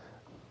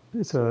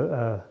it's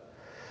the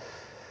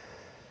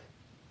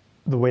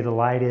way the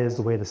light is,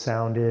 the way the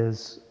sound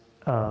is,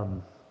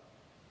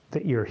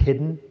 that you're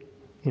hidden,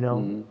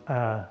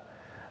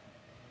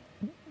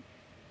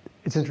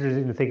 it's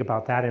interesting to think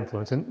about that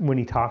influence. And when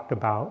he talked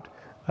about,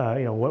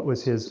 what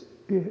was his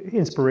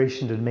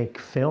inspiration to make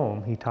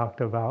film, he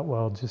talked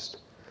about, just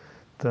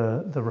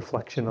the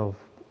reflection of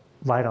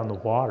light on the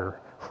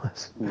water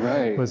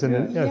was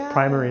a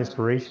primary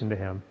inspiration to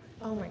him.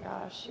 Oh my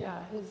gosh,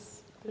 yeah,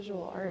 his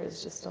visual art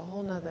is just a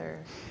whole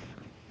nother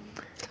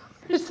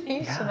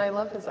conversation. Yeah. I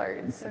love his art,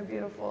 it's so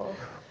beautiful.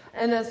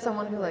 And as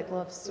someone who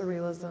loves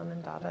surrealism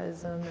and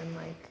Dadaism and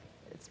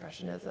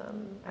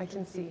expressionism, I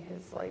can see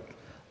his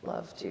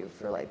love too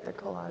for the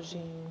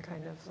collaging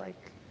kind of I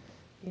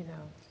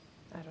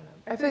don't know.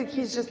 I feel like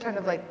he's just kind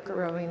of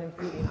growing and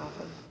feeding off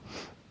of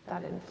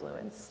that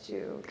influence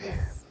too.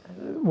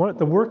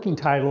 The working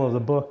title of the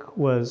book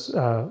was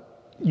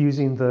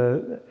using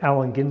the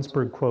Allen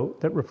Ginsberg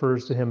quote that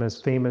refers to him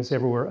as famous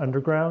everywhere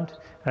underground,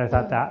 and I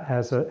thought that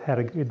had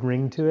a good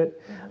ring to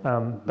it.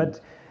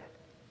 But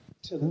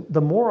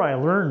the more I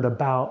learned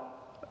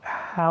about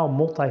how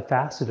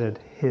multifaceted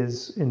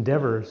his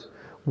endeavors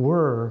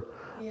were,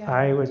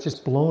 I was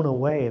just blown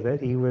away that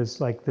he was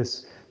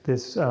this.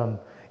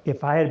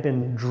 If I had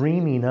been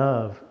dreaming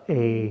of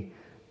a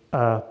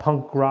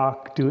punk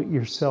rock,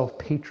 do-it-yourself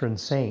patron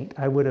saint,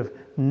 I would have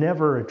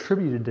never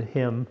attributed to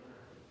him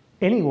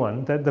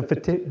anyone,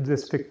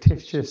 this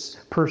fictitious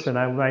person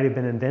I might have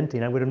been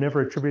inventing. I would have never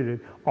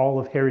attributed all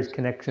of Harry's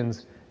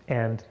connections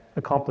and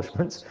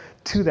accomplishments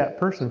to that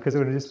person, because it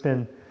would have just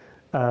been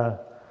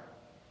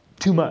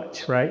too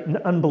much, right?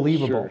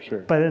 Unbelievable. Sure.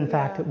 But in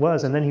fact, it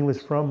was. And then he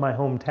was from my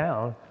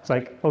hometown. It's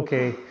like,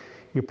 okay,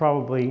 you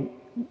probably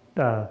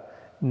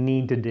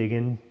need to dig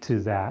into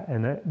that.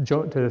 And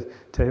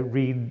to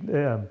read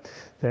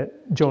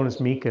that Jonas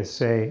Mekas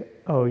say,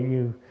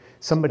 oh,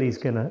 somebody's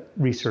going to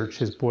research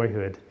his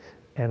boyhood.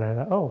 And I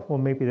thought, oh, well,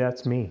 maybe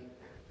that's me.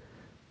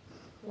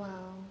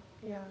 Wow.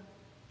 Yeah.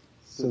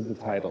 So the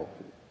title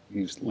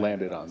you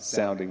landed on,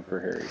 Sounding for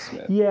Harry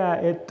Smith. Yeah,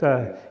 it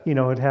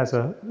has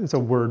it's a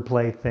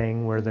wordplay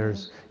thing where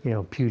there's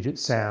Puget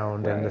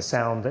Sound and the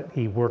sound that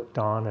he worked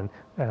on,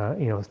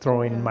 and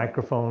throwing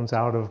microphones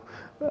out of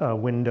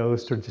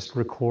windows to just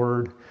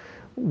record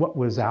what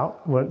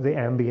the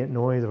ambient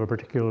noise of a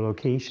particular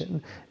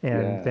location,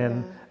 and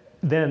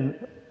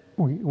then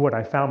what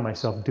I found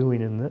myself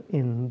doing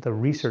in the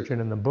research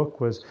and in the book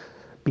was,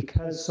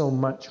 because so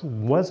much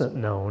wasn't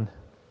known,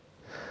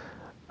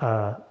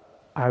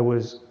 I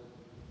was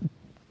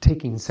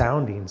taking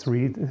soundings,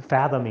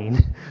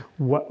 fathoming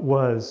what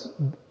was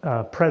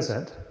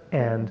present,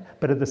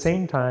 but at the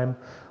same time,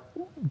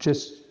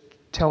 just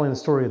telling the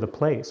story of the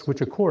place, which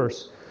of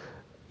course,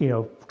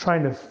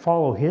 trying to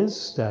follow his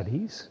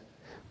studies,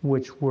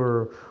 which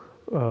were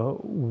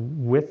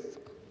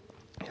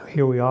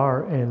here we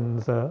are in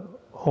the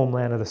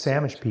homeland of the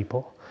Samish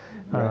people,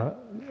 on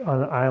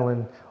an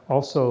island,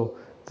 also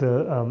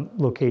the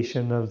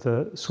location of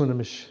the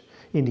Swinomish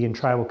Indian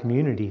tribal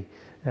community,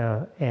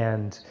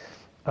 and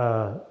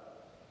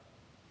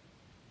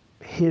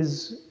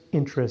his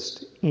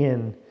interest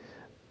in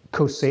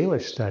Coast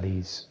Salish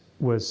studies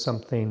was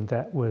something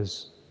that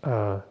was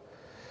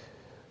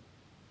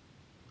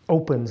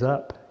opens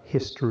up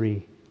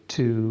history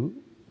to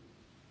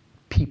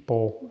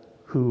people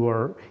who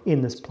are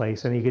in this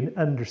place, and you can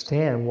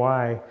understand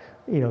why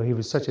he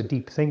was such a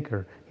deep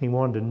thinker. He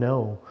wanted to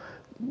know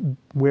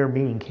where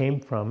meaning came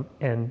from,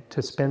 and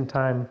to spend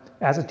time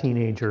as a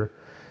teenager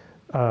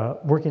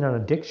working on a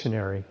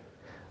dictionary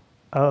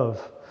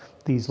of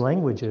these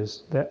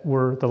languages that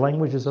were the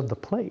languages of the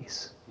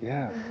place.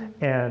 Yeah.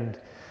 And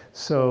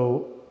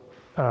so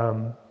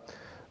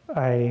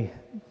I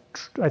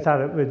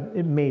thought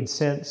it made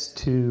sense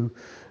to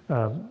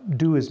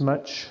do as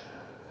much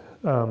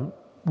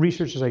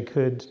research as I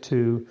could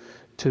to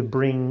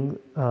bring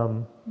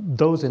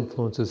those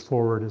influences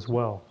forward as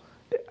well.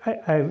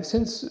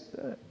 Since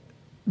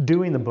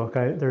doing the book,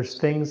 there's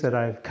things that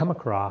I've come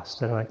across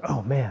that are like,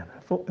 oh man,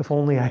 if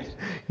only I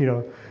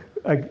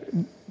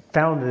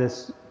found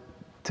this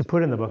to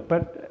put in the book.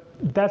 But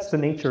that's the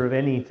nature of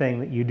anything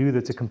that you do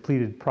that's a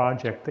completed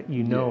project that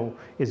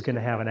is going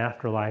to have an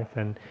afterlife,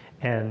 and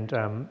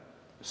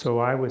so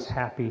I was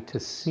happy to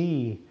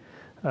see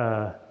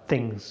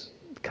things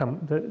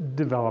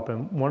develop.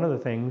 And one of the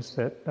things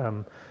that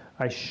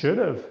I should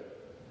have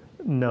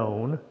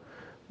known,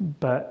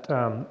 but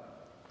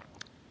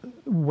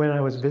when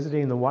I was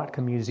visiting the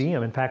Watka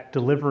Museum, in fact,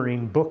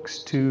 delivering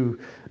books to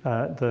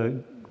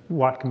the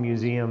Watka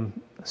Museum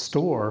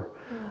store,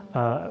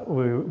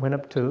 we went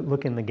up to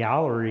look in the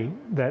gallery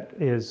that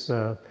is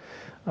that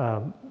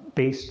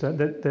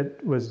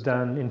was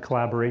done in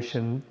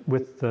collaboration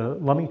with the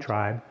Lummi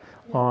tribe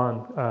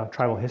on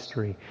tribal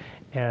history,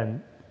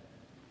 and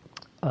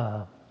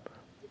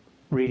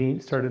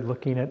started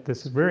looking at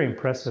this very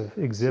impressive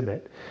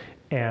exhibit,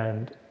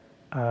 and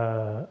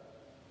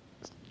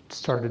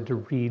started to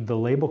read the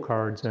label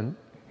cards, and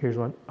here's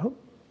one,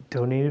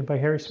 donated by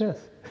Harry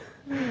Smith.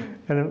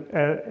 And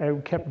I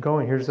kept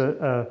going. Here's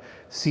a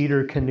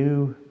cedar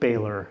canoe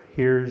baler.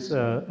 Here's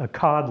a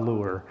cod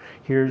lure.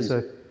 Here's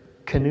a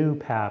canoe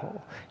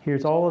paddle.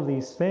 Here's all of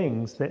these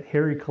things that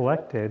Harry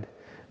collected,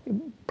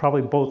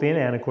 probably both in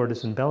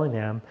Anacortes and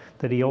Bellingham,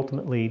 that he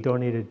ultimately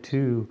donated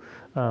to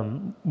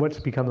what's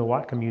become the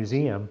Watka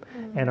Museum.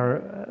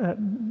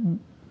 And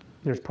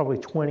there's probably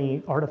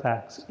 20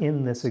 artifacts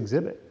in this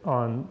exhibit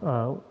on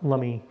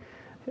Lummi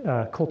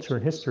culture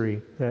and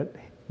history that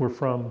were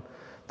from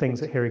things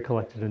that Harry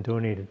collected and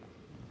donated.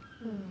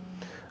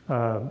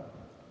 And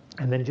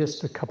then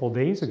just a couple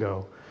days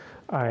ago,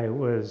 I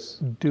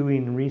was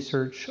doing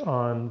research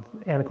on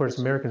Anacortes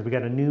Americans. We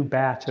got a new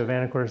batch of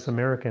Anacortes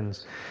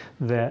Americans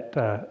that...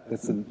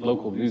 That's a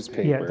local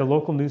newspaper. Yeah, the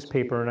local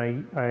newspaper.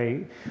 And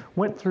I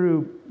went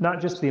through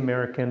not just the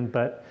American,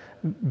 but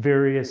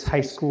various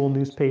high school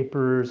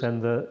newspapers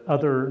and the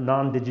other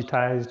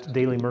non-digitized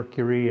Daily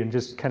Mercury, and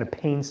just kind of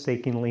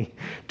painstakingly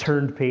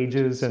turned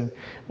pages and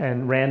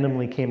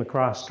randomly came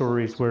across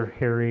stories where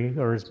Harry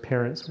or his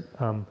parents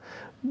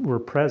were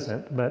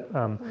present. But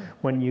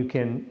when you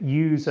can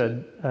use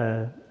a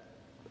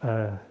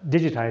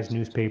digitized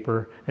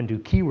newspaper and do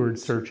keyword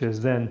searches,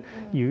 then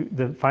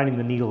finding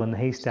the needle in the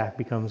haystack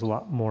becomes a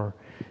lot more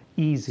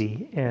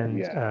easy.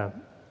 And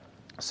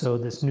so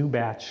this new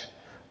batch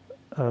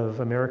of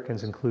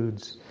Americans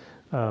includes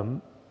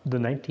the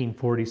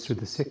 1940s through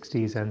the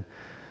 60s, and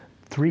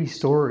 3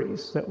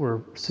 stories that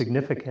were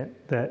significant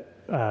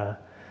that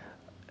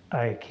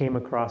I came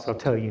across. I'll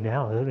tell you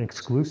now, an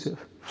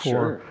exclusive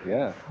for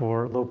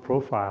low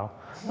profile.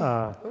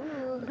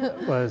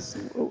 Was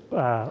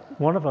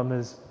one of them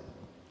is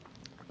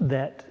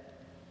that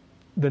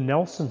the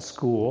Nelson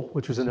School,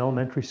 which was an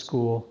elementary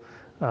school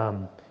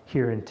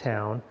here in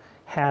town,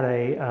 had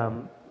a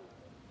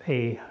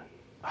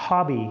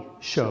hobby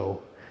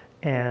show,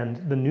 and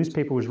the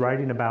newspaper was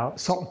writing about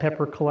salt and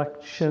pepper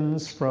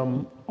collections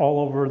from all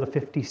over the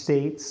 50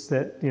 states.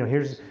 That, you know,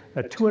 here's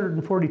a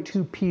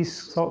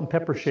 242-piece salt and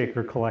pepper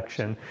shaker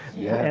collection,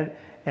 and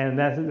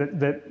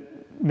that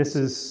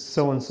Mrs.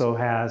 So-and-so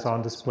has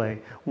on display.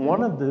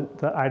 One of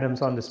the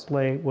items on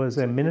display was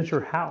a miniature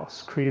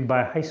house created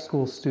by a high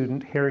school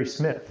student, Harry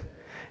Smith.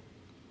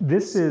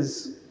 This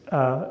is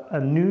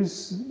a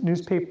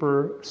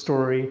newspaper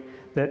story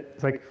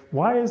that, like,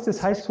 why is this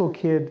high school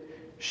kid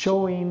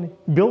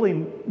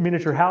building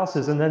miniature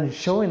houses and then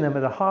showing them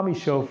at a hobby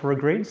show for a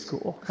grade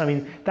school? I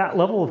mean, that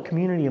level of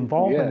community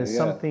involvement is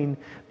something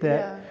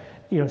that,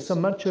 you know, so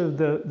much of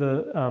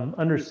the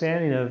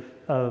understanding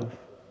of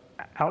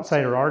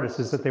outsider artists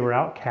is that they were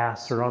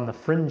outcasts or on the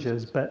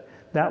fringes, but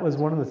that was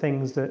one of the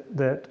things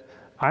that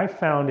I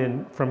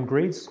found from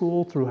grade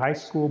school through high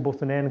school,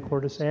 both in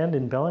Anacortes and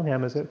in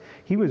Bellingham, is that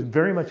he was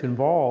very much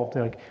involved,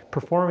 like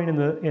performing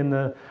in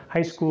the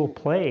high school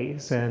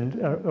plays and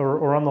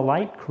or on the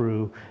light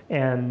crew,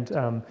 and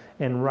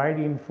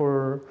writing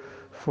for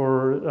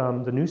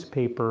the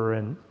newspaper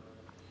and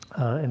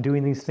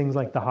doing these things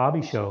like the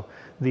hobby show.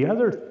 The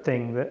other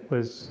thing that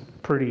was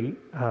pretty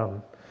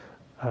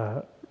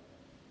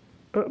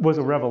was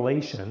a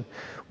revelation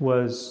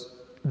was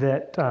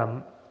that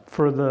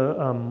for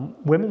the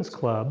women's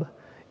club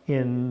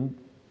in,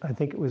 I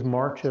think it was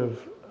March of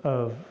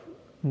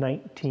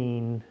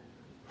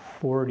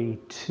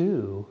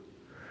 1942,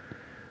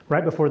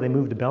 right before they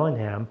moved to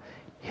Bellingham,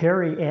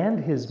 Harry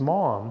and his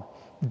mom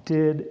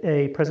did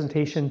a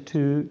presentation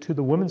to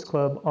the women's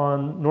club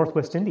on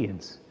Northwest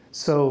Indians.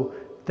 So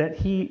that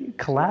he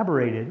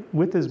collaborated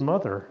with his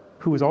mother,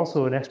 who was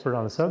also an expert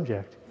on the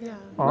subject,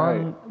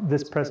 on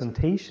this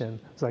presentation.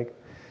 It's like,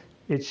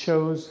 it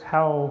shows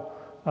how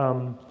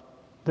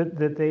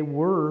that they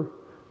were,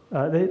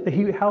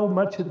 how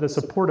much the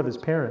support of his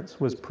parents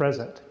was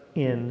present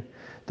in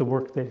the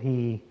work that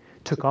he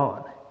took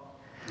on.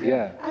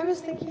 Yeah. I was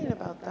thinking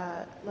about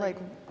that, like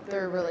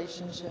their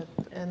relationship,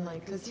 and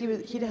like, because he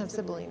didn't have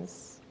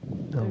siblings.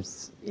 So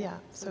it's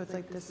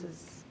like this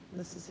is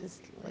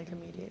his like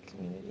immediate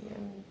community,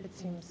 and it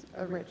seems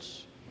like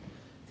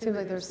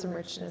there's some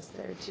richness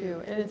there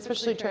too, and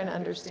especially trying to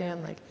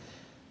understand, like,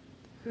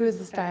 who is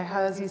this guy?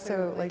 How is he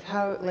so, like,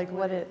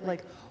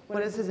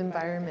 what is his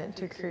environment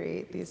to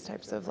create these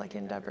types of like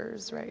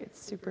endeavors, right?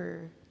 It's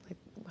super, like,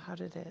 how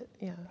did it,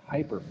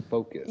 hyper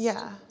focused.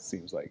 Yeah.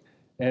 Seems like.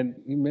 And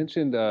you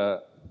mentioned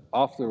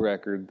off the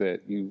record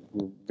that you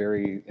were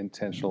very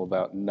intentional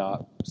about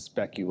not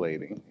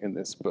speculating in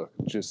this book,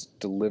 just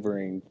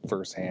delivering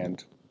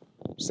firsthand,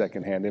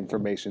 secondhand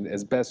information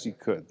as best you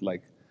could,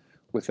 like,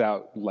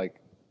 without like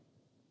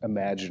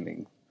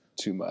imagining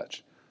too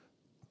much.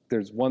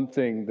 There's one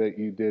thing that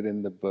you did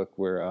in the book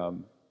where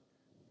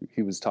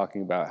he was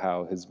talking about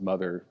how his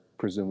mother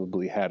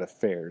presumably had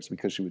affairs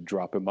because she would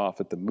drop him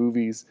off at the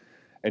movies,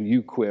 and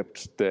you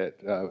quipped that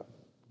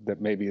that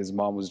maybe his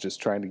mom was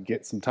just trying to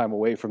get some time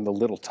away from the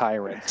little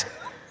tyrant.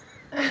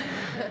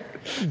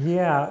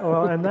 Yeah,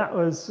 well, and that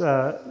was,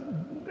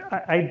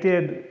 I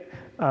did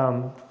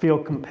feel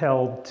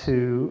compelled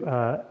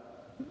to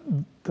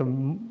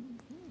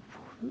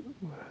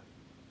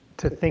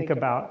think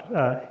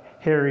about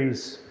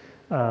Harry's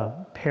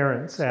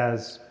parents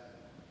as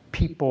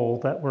people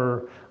that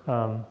were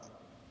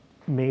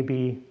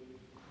maybe,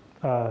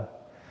 well,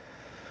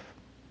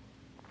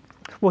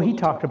 he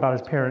talked about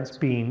his parents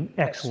being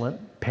excellent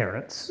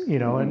parents, you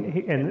know,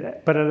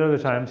 but at other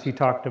times he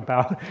talked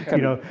about,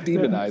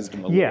 demonized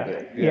him a little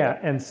bit. Yeah,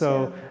 and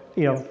so,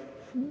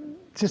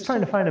 just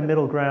trying to find a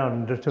middle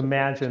ground to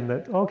imagine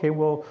that, okay,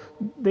 well,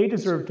 they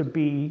deserve to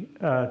be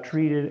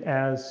treated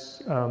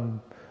as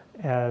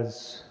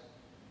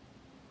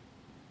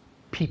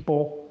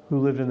people who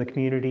lived in the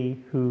community,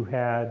 who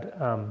had,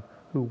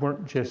 who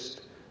weren't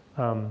just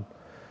a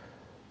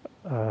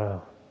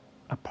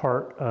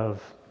part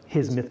of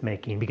his myth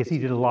making, because he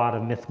did a lot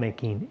of myth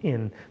making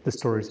in the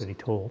stories that he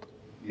told.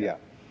 Yeah.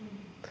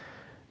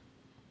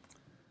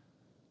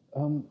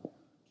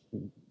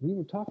 We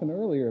were talking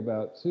earlier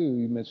about too.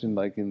 You mentioned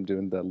like him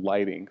doing the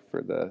lighting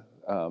for the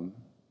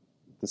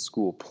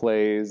school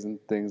plays and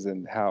things,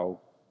 and how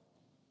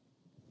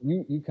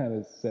you kind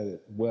of said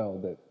it well,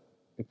 that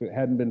if it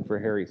hadn't been for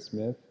Harry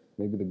Smith,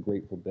 maybe the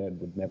Grateful Dead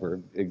would never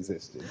have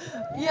existed.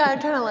 Yeah, I'm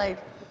kind of like,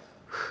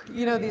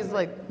 these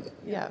like,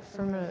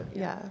 from a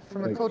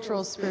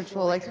cultural,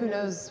 spiritual, like, who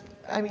knows?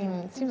 I mean,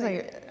 it seems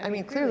like,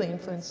 clearly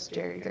influenced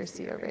Jerry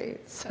Garcia, right?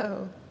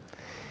 So.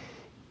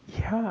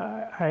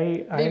 Yeah,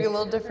 maybe a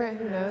little different.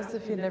 Who knows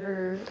if you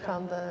never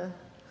found the.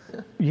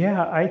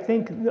 Yeah, I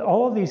think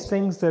all of these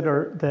things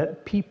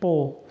that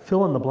people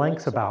fill in the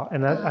blanks about,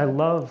 and I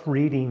love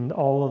reading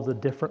all of the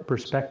different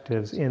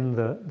perspectives in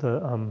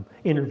the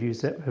interviews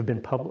that have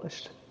been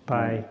published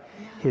by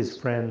his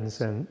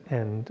friends and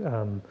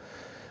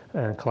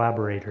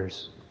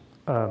collaborators.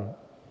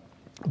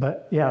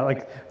 But yeah,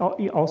 like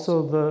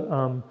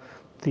also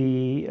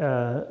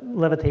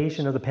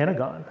levitation of the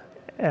Pentagon.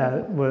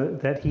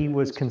 That he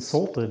was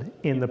consulted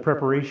in the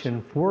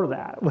preparation for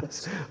that.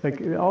 Was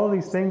like all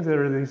these things that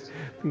are these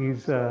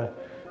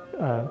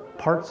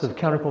parts of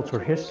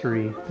counterculture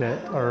history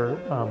that are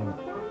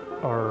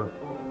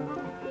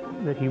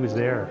that he was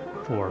there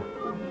for.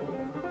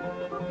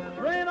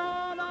 Rain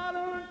on, I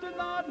learned to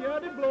not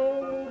yet it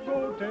blow.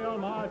 Go tell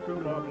my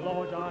true love,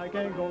 Lord, I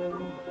can go.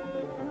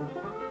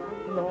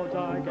 Lord,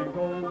 I can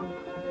go.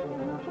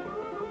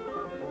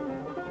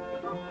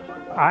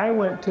 I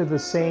went to the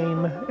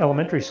same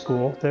elementary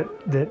school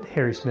that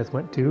Harry Smith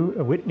went to,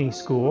 a Whitney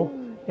school,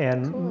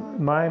 and cool.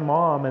 My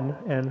mom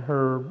and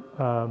her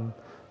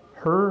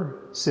her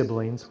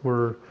siblings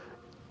were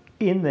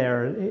in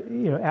there,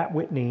 at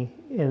Whitney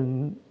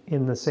in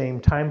the same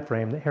time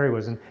frame that Harry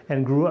was in,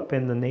 and grew up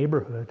in the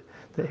neighborhood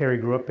that Harry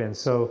grew up in.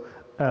 So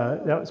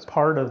that was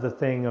part of the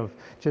thing of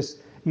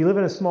just, you live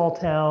in a small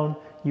town,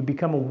 you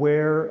become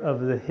aware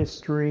of the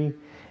history,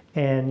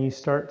 and you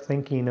start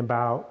thinking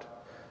about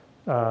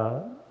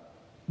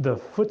the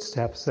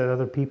footsteps that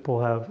other people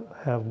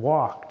have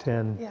walked,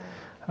 and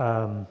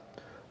were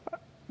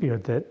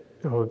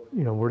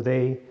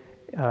they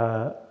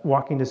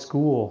walking to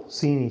school,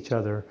 seeing each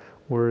other?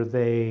 Were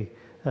they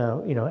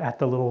at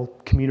the little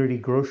community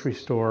grocery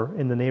store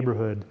in the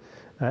neighborhood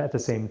at the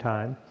same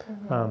time?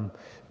 Mm-hmm.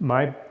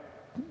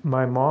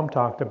 My mom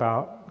talked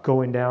about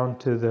going down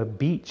to the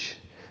beach,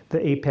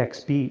 the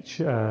Apex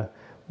Beach.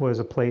 Was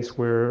a place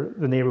where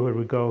the neighborhood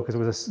would go because it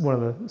was one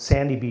of the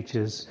sandy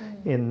beaches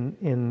on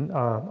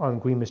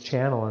Guimas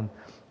Channel, and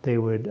they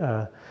would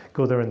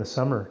go there in the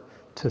summer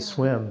to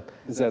swim.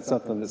 Is that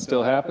something that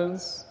still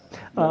happens?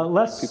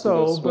 Less People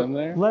so, go swim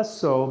there? Less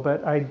so.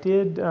 But I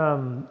did.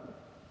 Now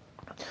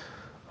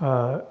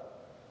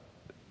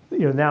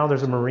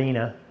there's a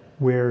marina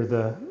where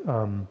the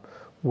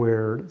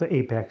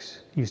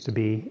Apex used to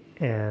be,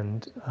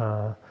 and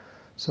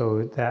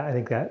so that I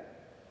think that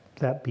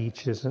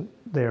beach isn't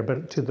there,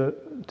 but to the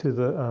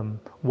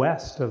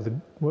west of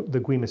the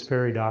Guimas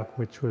Ferry Dock,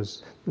 which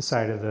was the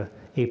site of the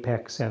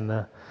Apex and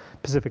the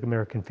Pacific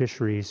American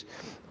Fisheries,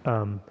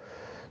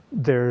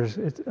 there's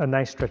a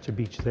nice stretch of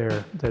beach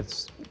there.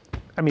 It's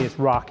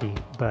rocky,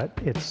 but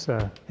it's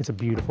a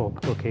beautiful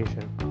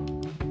location.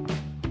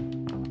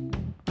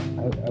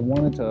 I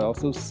wanted to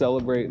also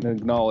celebrate and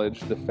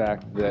acknowledge the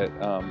fact that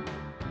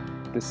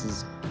this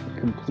is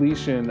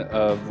completion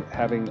of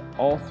having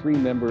all three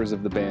members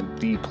of the band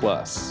D+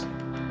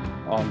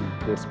 on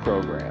this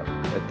program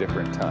at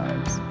different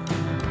times.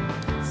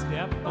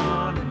 Step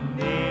on a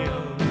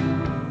nail,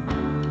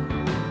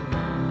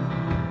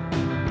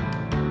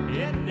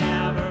 it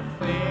never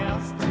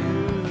fails to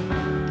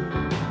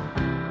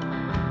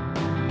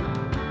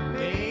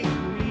make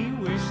me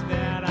wish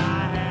that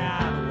I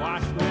had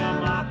watched where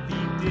my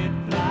feet did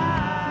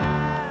fly.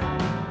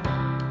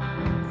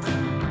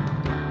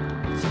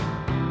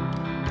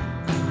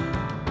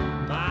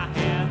 My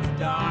head's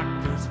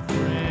doctor's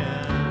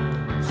friend.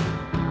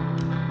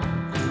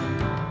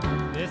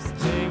 This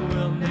thing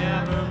will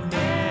never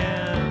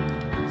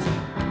mend.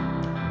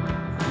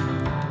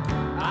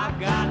 I've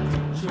got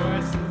two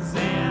choices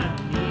and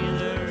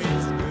neither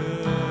is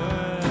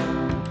good.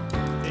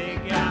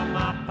 Take out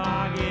my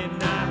pocket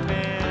knife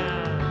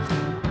and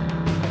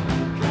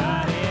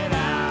cut it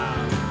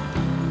out.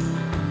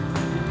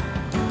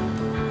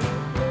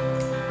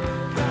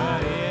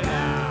 Cut it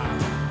out.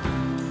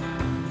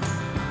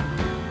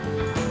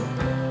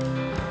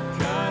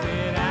 Cut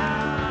it out.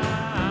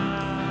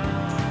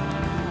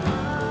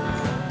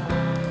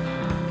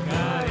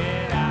 Cut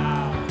it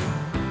out.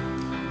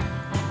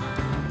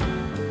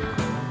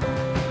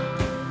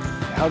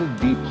 How did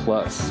D+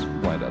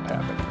 wind up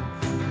happening?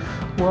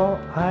 Well,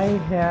 I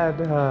had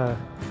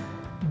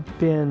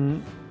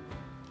been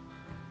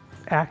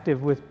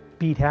active with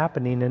Beat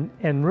Happening,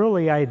 and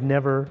really I had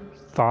never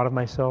thought of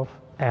myself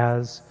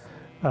as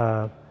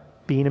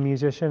being a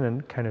musician,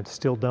 and kind of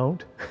still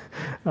don't.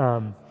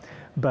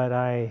 But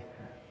I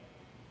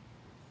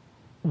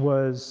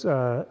was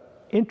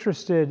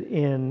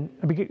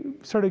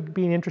started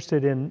being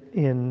interested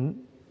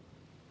in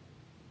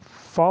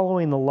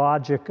following the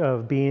logic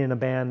of being in a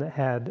band that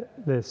had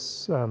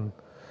this,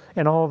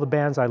 and all the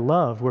bands I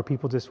loved where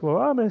people just,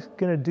 I'm just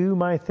going to do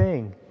my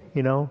thing,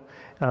 and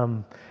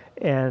I'm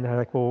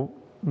like, well,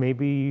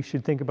 maybe you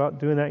should think about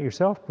doing that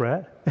yourself,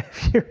 Bret.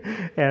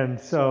 And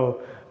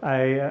so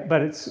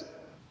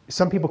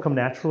some people come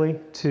naturally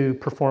to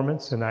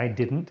performance, and I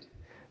didn't.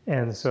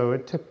 And so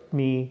it took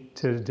me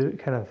to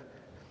kind of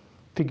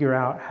figure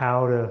out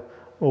how to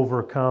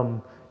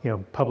overcome,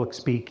 public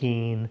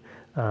speaking.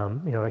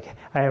 Like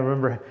I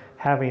remember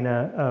having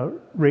a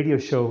radio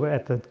show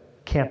at the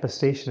campus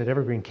station at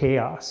Evergreen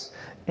Chaos,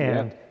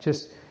 and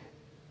just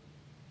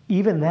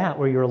even that,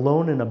 where you're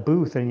alone in a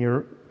booth and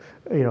you're,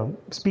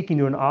 speaking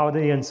to an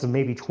audience of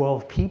maybe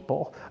 12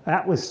 people,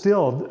 that was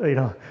still,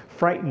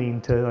 frightening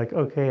to, like,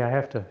 okay, I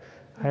have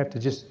to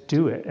just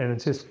do it, and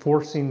it's just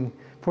forcing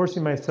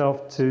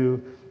myself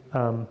to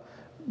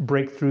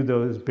break through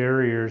those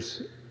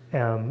barriers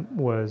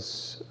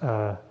was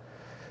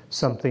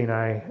something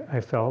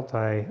I felt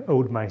I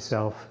owed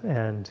myself.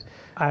 And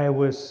I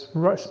was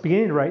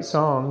beginning to write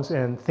songs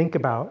and think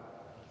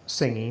about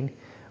singing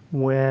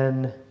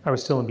when I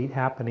was still in Beat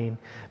Happening.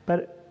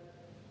 But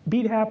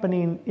Beat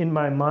Happening in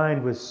my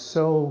mind was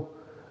so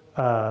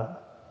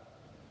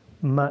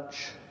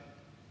much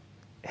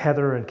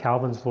Heather and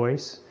Calvin's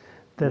voice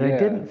that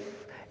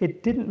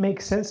it didn't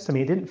make sense to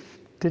me. It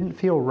didn't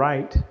feel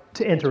right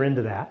to enter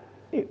into that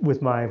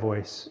with my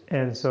voice.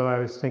 And so I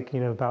was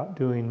thinking about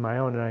doing my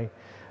own. And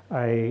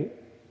I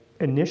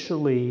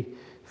initially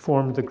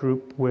formed the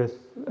group with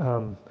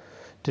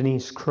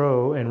Denise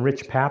Crow and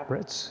Rich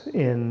Papritz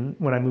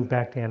when I moved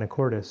back to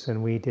Anacortes,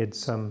 and we did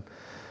some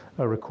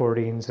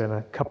recordings and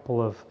a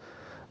couple of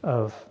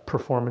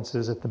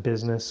performances at the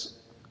business.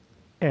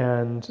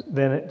 And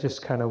then it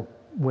just kind of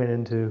went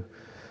into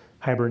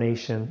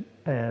hibernation.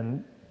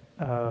 And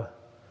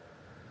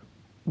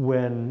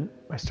when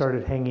I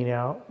started hanging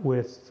out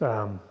with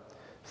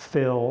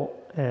Phil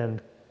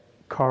and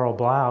Carl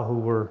Blau, who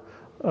were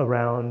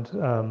around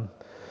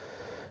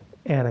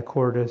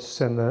Anacortes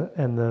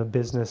and the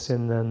business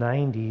in the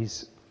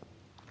 90s,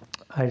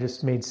 I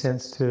just made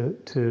sense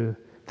to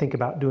think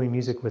about doing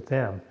music with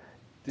them.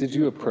 Did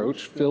you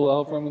approach Phil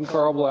Elverum and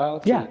Carl Blau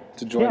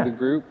to join the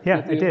group?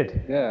 Yeah, I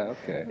did. Yeah,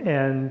 okay.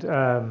 And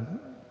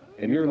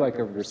you're like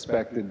you're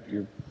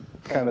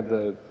kind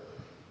of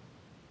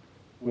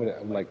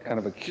kind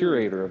of a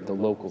curator of the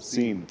local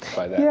scene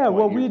by that point.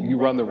 Well, you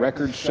run the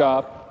record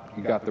shop,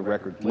 you got the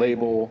record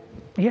label.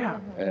 Yeah,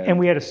 and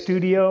we had a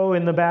studio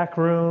in the back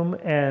room,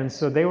 and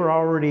so they were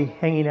already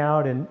hanging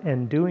out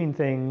and doing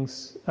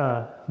things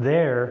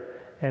there,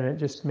 and it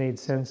just made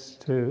sense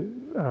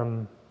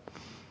to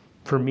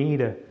for me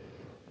to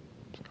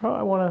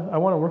I want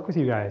to work with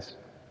you guys.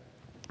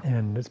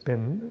 And it's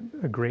been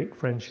a great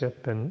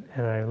friendship, and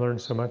I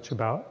learned so much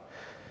about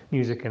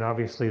music, and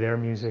obviously their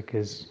music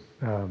is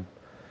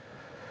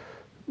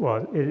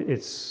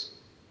it's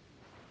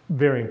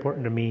very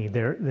important to me,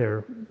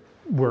 their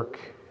work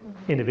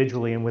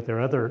individually and with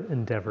their other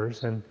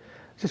endeavors, and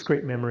just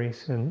great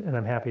memories, and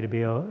I'm happy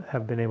to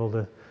have been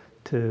able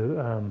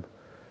to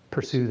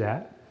pursue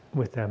that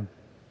with them.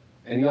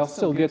 And y'all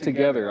still get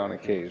together on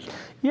occasion?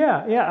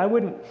 Yeah, I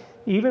wouldn't,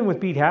 even with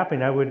Beat Happening,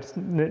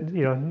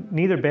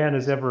 neither band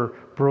has ever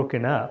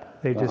broken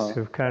up. They just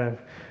have kind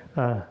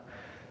of,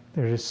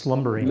 they're just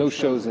slumbering. No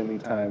shows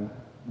anytime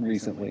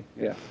recently,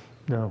 yeah.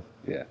 No.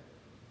 Yeah.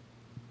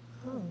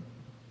 Oh,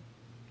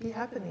 Beat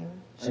Happening.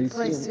 Should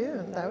play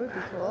soon. That would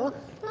be cool.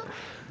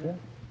 Yeah.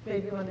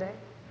 Maybe one day.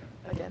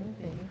 Again,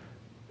 maybe.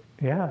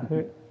 Yeah.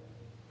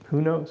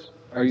 Who knows?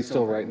 Are you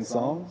still writing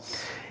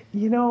songs?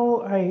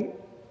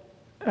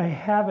 I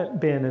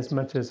haven't been as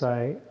much as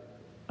I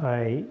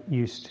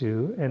used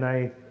to, and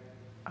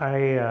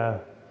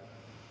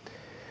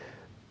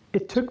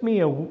it took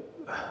me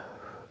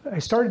I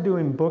started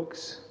doing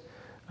books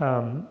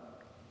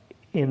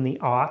in the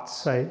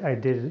aughts. I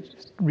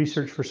did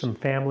research for some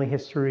family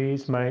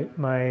histories. My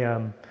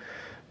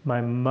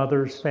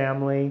mother's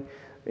family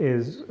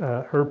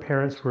her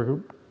parents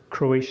were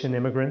Croatian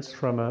immigrants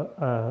from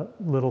a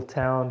little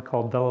town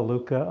called Vela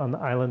Luka on the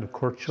island of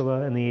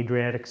Korčula in the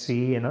Adriatic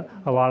Sea, and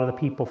a lot of the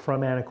people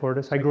from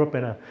Anacortes. I grew up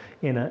in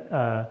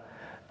a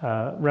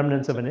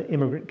remnants of an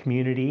immigrant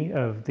community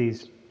of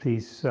these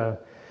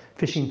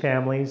fishing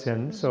families,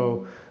 and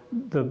so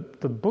the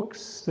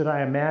books that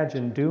I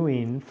imagined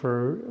doing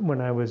for when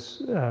I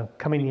was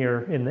coming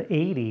here in the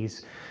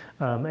 80s,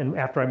 and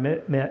after I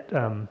met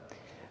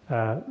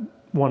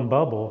One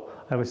Bubble,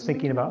 I was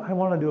thinking about I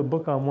want to do a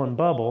book on One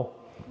Bubble.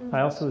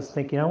 I also was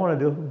thinking I want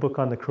to do a book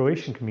on the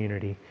Croatian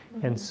community,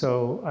 and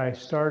so I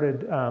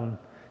started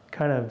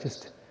kind of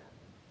just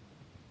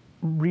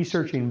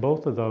researching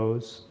both of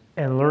those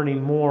and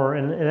learning more,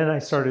 and then I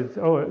started.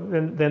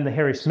 Then the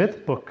Harry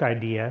Smith book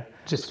idea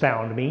just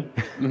found me,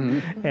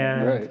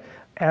 and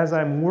as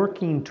I'm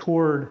working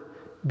toward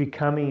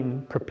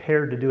becoming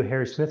prepared to do a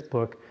Harry Smith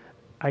book,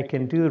 I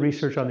can do the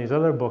research on these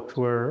other books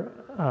where.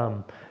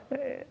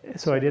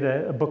 So I did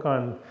a book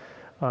on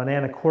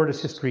Anacortes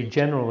history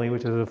generally,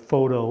 which is a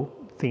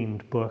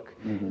photo-themed book.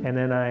 And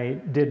then I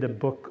did a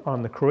book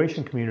on the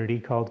Croatian community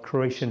called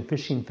Croatian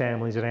Fishing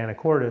Families at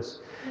Anacortes.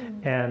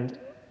 And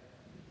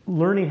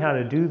learning how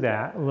to do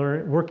that,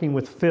 working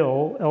with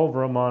Phil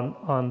Elverum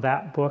on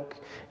that book,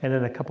 and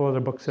then a couple other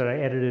books that I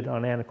edited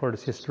on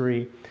Anacortes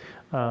history,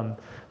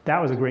 that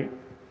was a great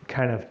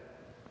kind of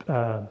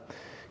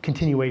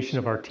continuation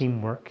of our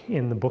teamwork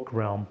in the book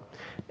realm.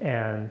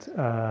 And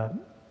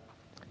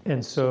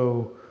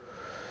so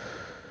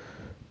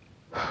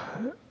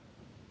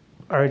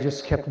I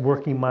just kept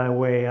working my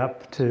way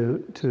up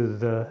to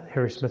the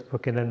Harry Smith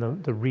book, and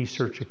then the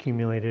research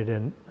accumulated,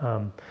 and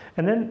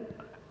then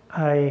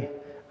I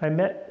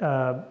met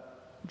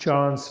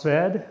John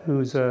Sved,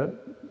 who's a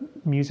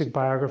music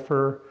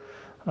biographer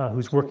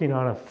who's working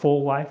on a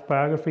full life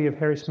biography of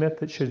Harry Smith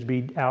that should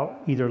be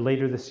out either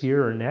later this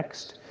year or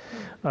next.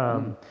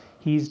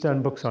 He's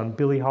done books on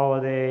Billie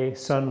Holiday,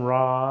 Sun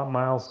Ra,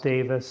 Miles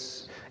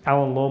Davis,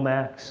 Alan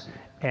Lomax,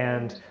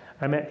 and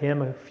I met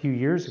him a few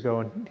years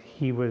ago, and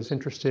he was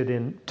interested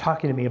in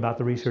talking to me about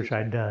the research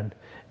I'd done.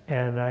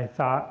 And I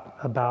thought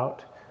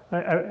about,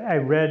 I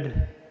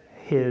read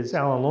his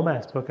Alan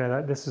Lomax book, and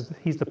I thought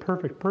he's the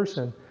perfect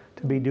person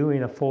to be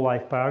doing a full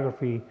life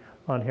biography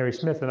on Harry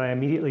Smith. And I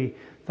immediately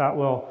thought,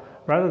 well,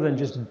 rather than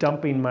just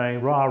dumping my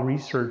raw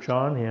research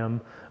on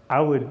him, I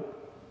would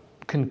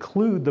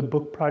conclude the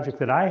book project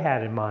that I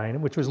had in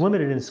mind, which was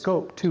limited in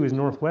scope to his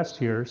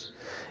Northwest years,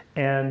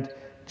 and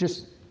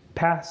just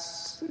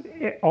pass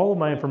all of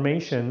my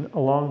information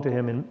along to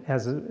him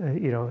as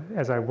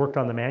I worked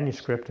on the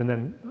manuscript, and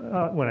then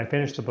when I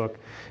finished the book,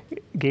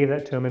 gave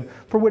that to him, and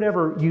for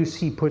whatever use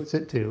he puts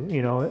it to,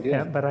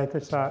 Yeah. But I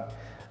just thought,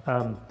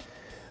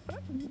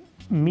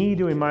 me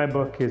doing my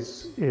book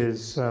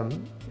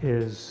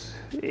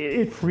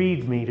it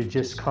freed me to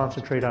just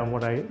concentrate on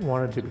what I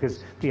wanted to,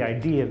 because the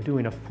idea of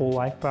doing a full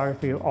life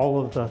biography, all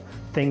of the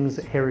things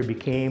that Harry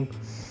became,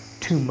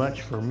 too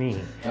much for me.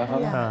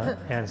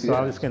 And so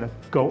I was going to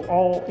go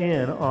all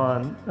in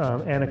on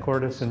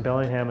Anacortes and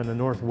Bellingham in the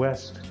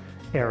Northwest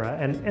era,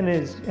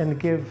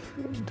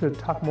 to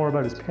talk more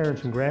about his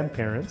parents and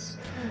grandparents,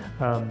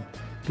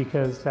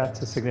 because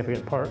that's a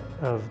significant part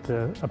of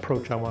the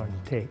approach I wanted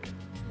to take.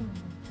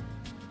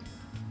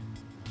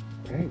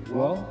 Okay,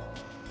 well,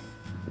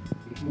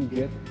 you can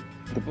get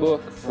the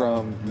book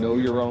from Know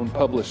Your Own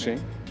Publishing.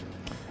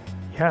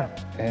 Yeah.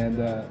 And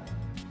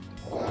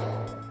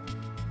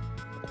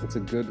it's a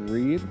good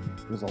read.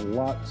 There's a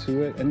lot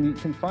to it. And you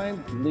can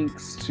find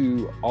links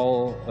to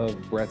all of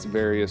Bret's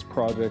various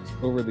projects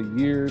over the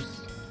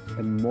years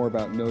and more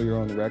about Know Your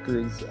Own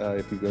Records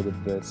if you go to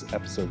this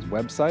episode's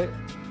website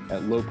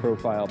at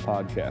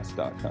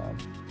lowprofilepodcast.com.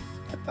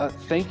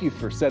 Thank you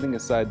for setting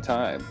aside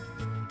time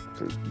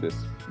for this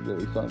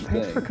really fun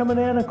thing. Thanks for coming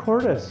to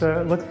Anacortes.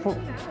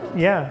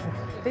 Yeah.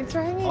 Thanks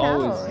for hanging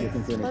Always out.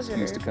 looking for an Pleasure.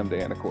 excuse to come to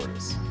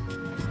Anacortes.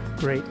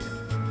 Great.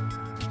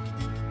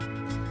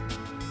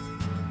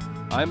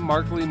 I'm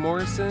Mark Lee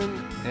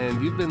Morrison,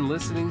 and you've been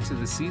listening to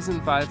the Season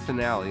 5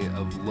 finale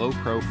of Low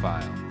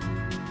Profile.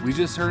 We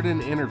just heard an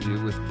interview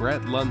with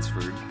Bret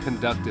Lunsford,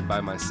 conducted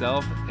by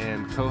myself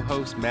and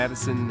co-host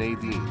Madison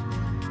Nadine.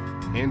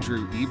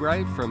 Andrew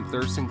Ebright from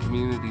Thurston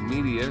Community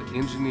Media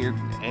engineered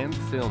and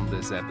filmed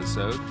this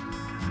episode.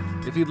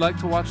 If you'd like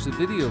to watch the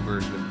video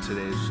version of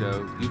today's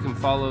show, you can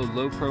follow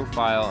Low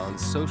Profile on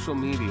social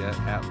media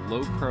at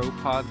Low Pro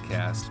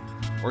Podcast,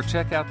 or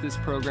check out this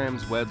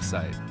program's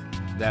website.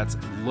 That's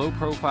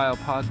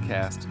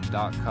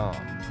lowprofilepodcast.com.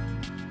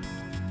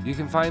 You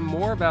can find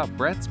more about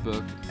Bret's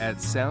book at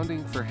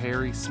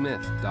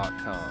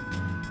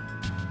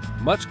soundingforharrysmith.com.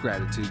 Much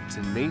gratitude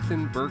to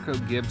Nathan Burko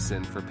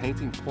Gibson for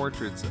painting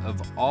portraits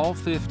of all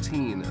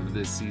 15 of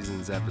this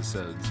season's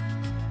episodes.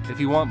 If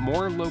you want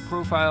more Low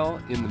Profile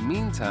in the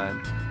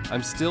meantime,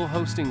 I'm still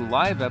hosting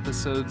live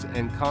episodes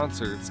and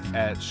concerts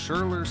at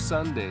Schurler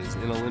Sundays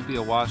in Olympia,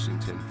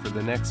 Washington for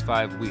the next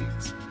 5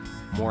 weeks.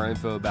 More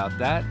info about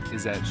that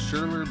is at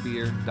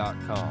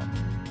schurlerbeer.com.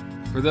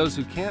 For those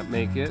who can't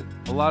make it,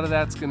 a lot of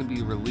that's going to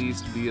be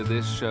released via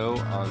this show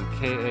on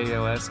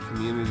KAOS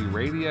Community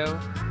Radio,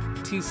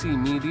 TC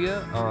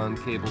Media on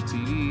cable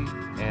TV,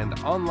 and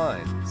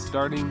online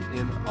starting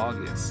in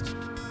August.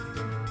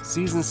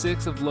 Season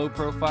 6 of Low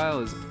Profile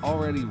is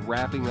already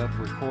wrapping up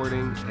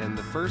recording, and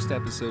the first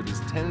episode is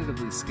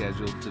tentatively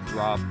scheduled to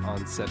drop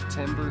on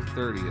September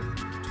 30th,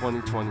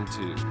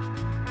 2022.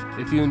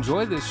 If you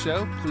enjoy this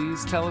show,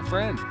 please tell a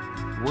friend.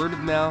 Word of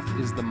mouth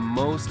is the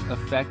most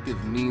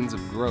effective means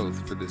of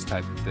growth for this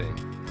type of thing.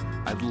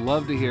 I'd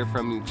love to hear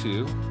from you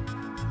too.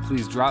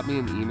 Please drop me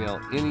an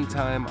email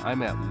anytime.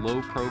 I'm at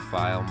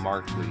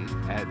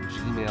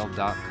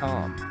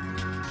lowprofilemarkley@gmail.com.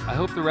 I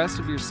hope the rest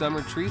of your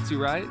summer treats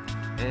you right,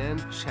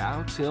 and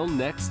ciao till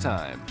next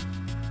time.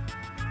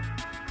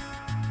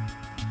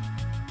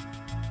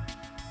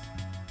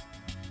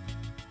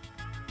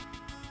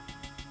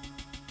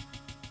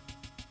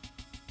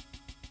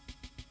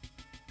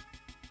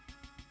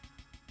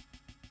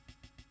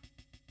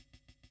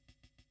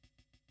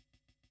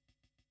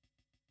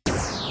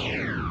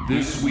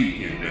 This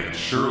weekend at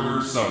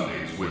Schurler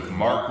Sundays with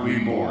Mark Lee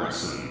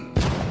Morrison.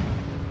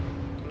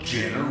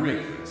 Jenna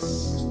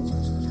Riffus.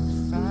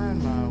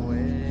 Find my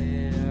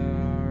way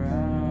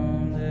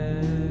around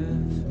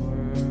this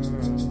world.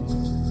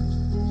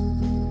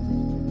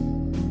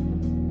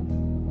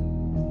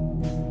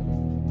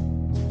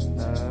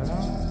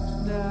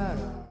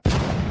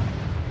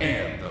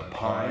 And the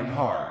Pine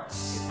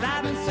Hearts.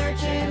 I've been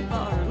searching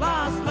for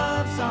lost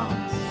love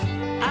songs.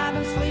 I've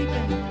been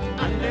sleeping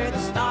under the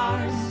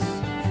stars,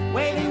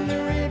 wading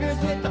the rivers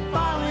with the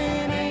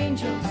fallen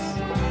angels,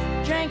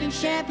 drinking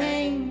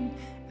champagne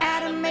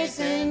out of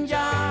mason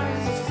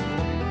jars.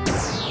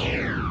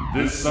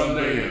 This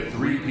Sunday at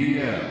 3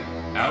 p.m.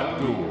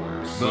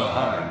 outdoors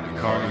behind the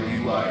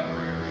Carnegie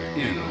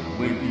Library in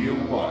Olympia,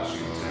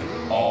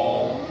 Washington.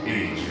 All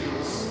ages.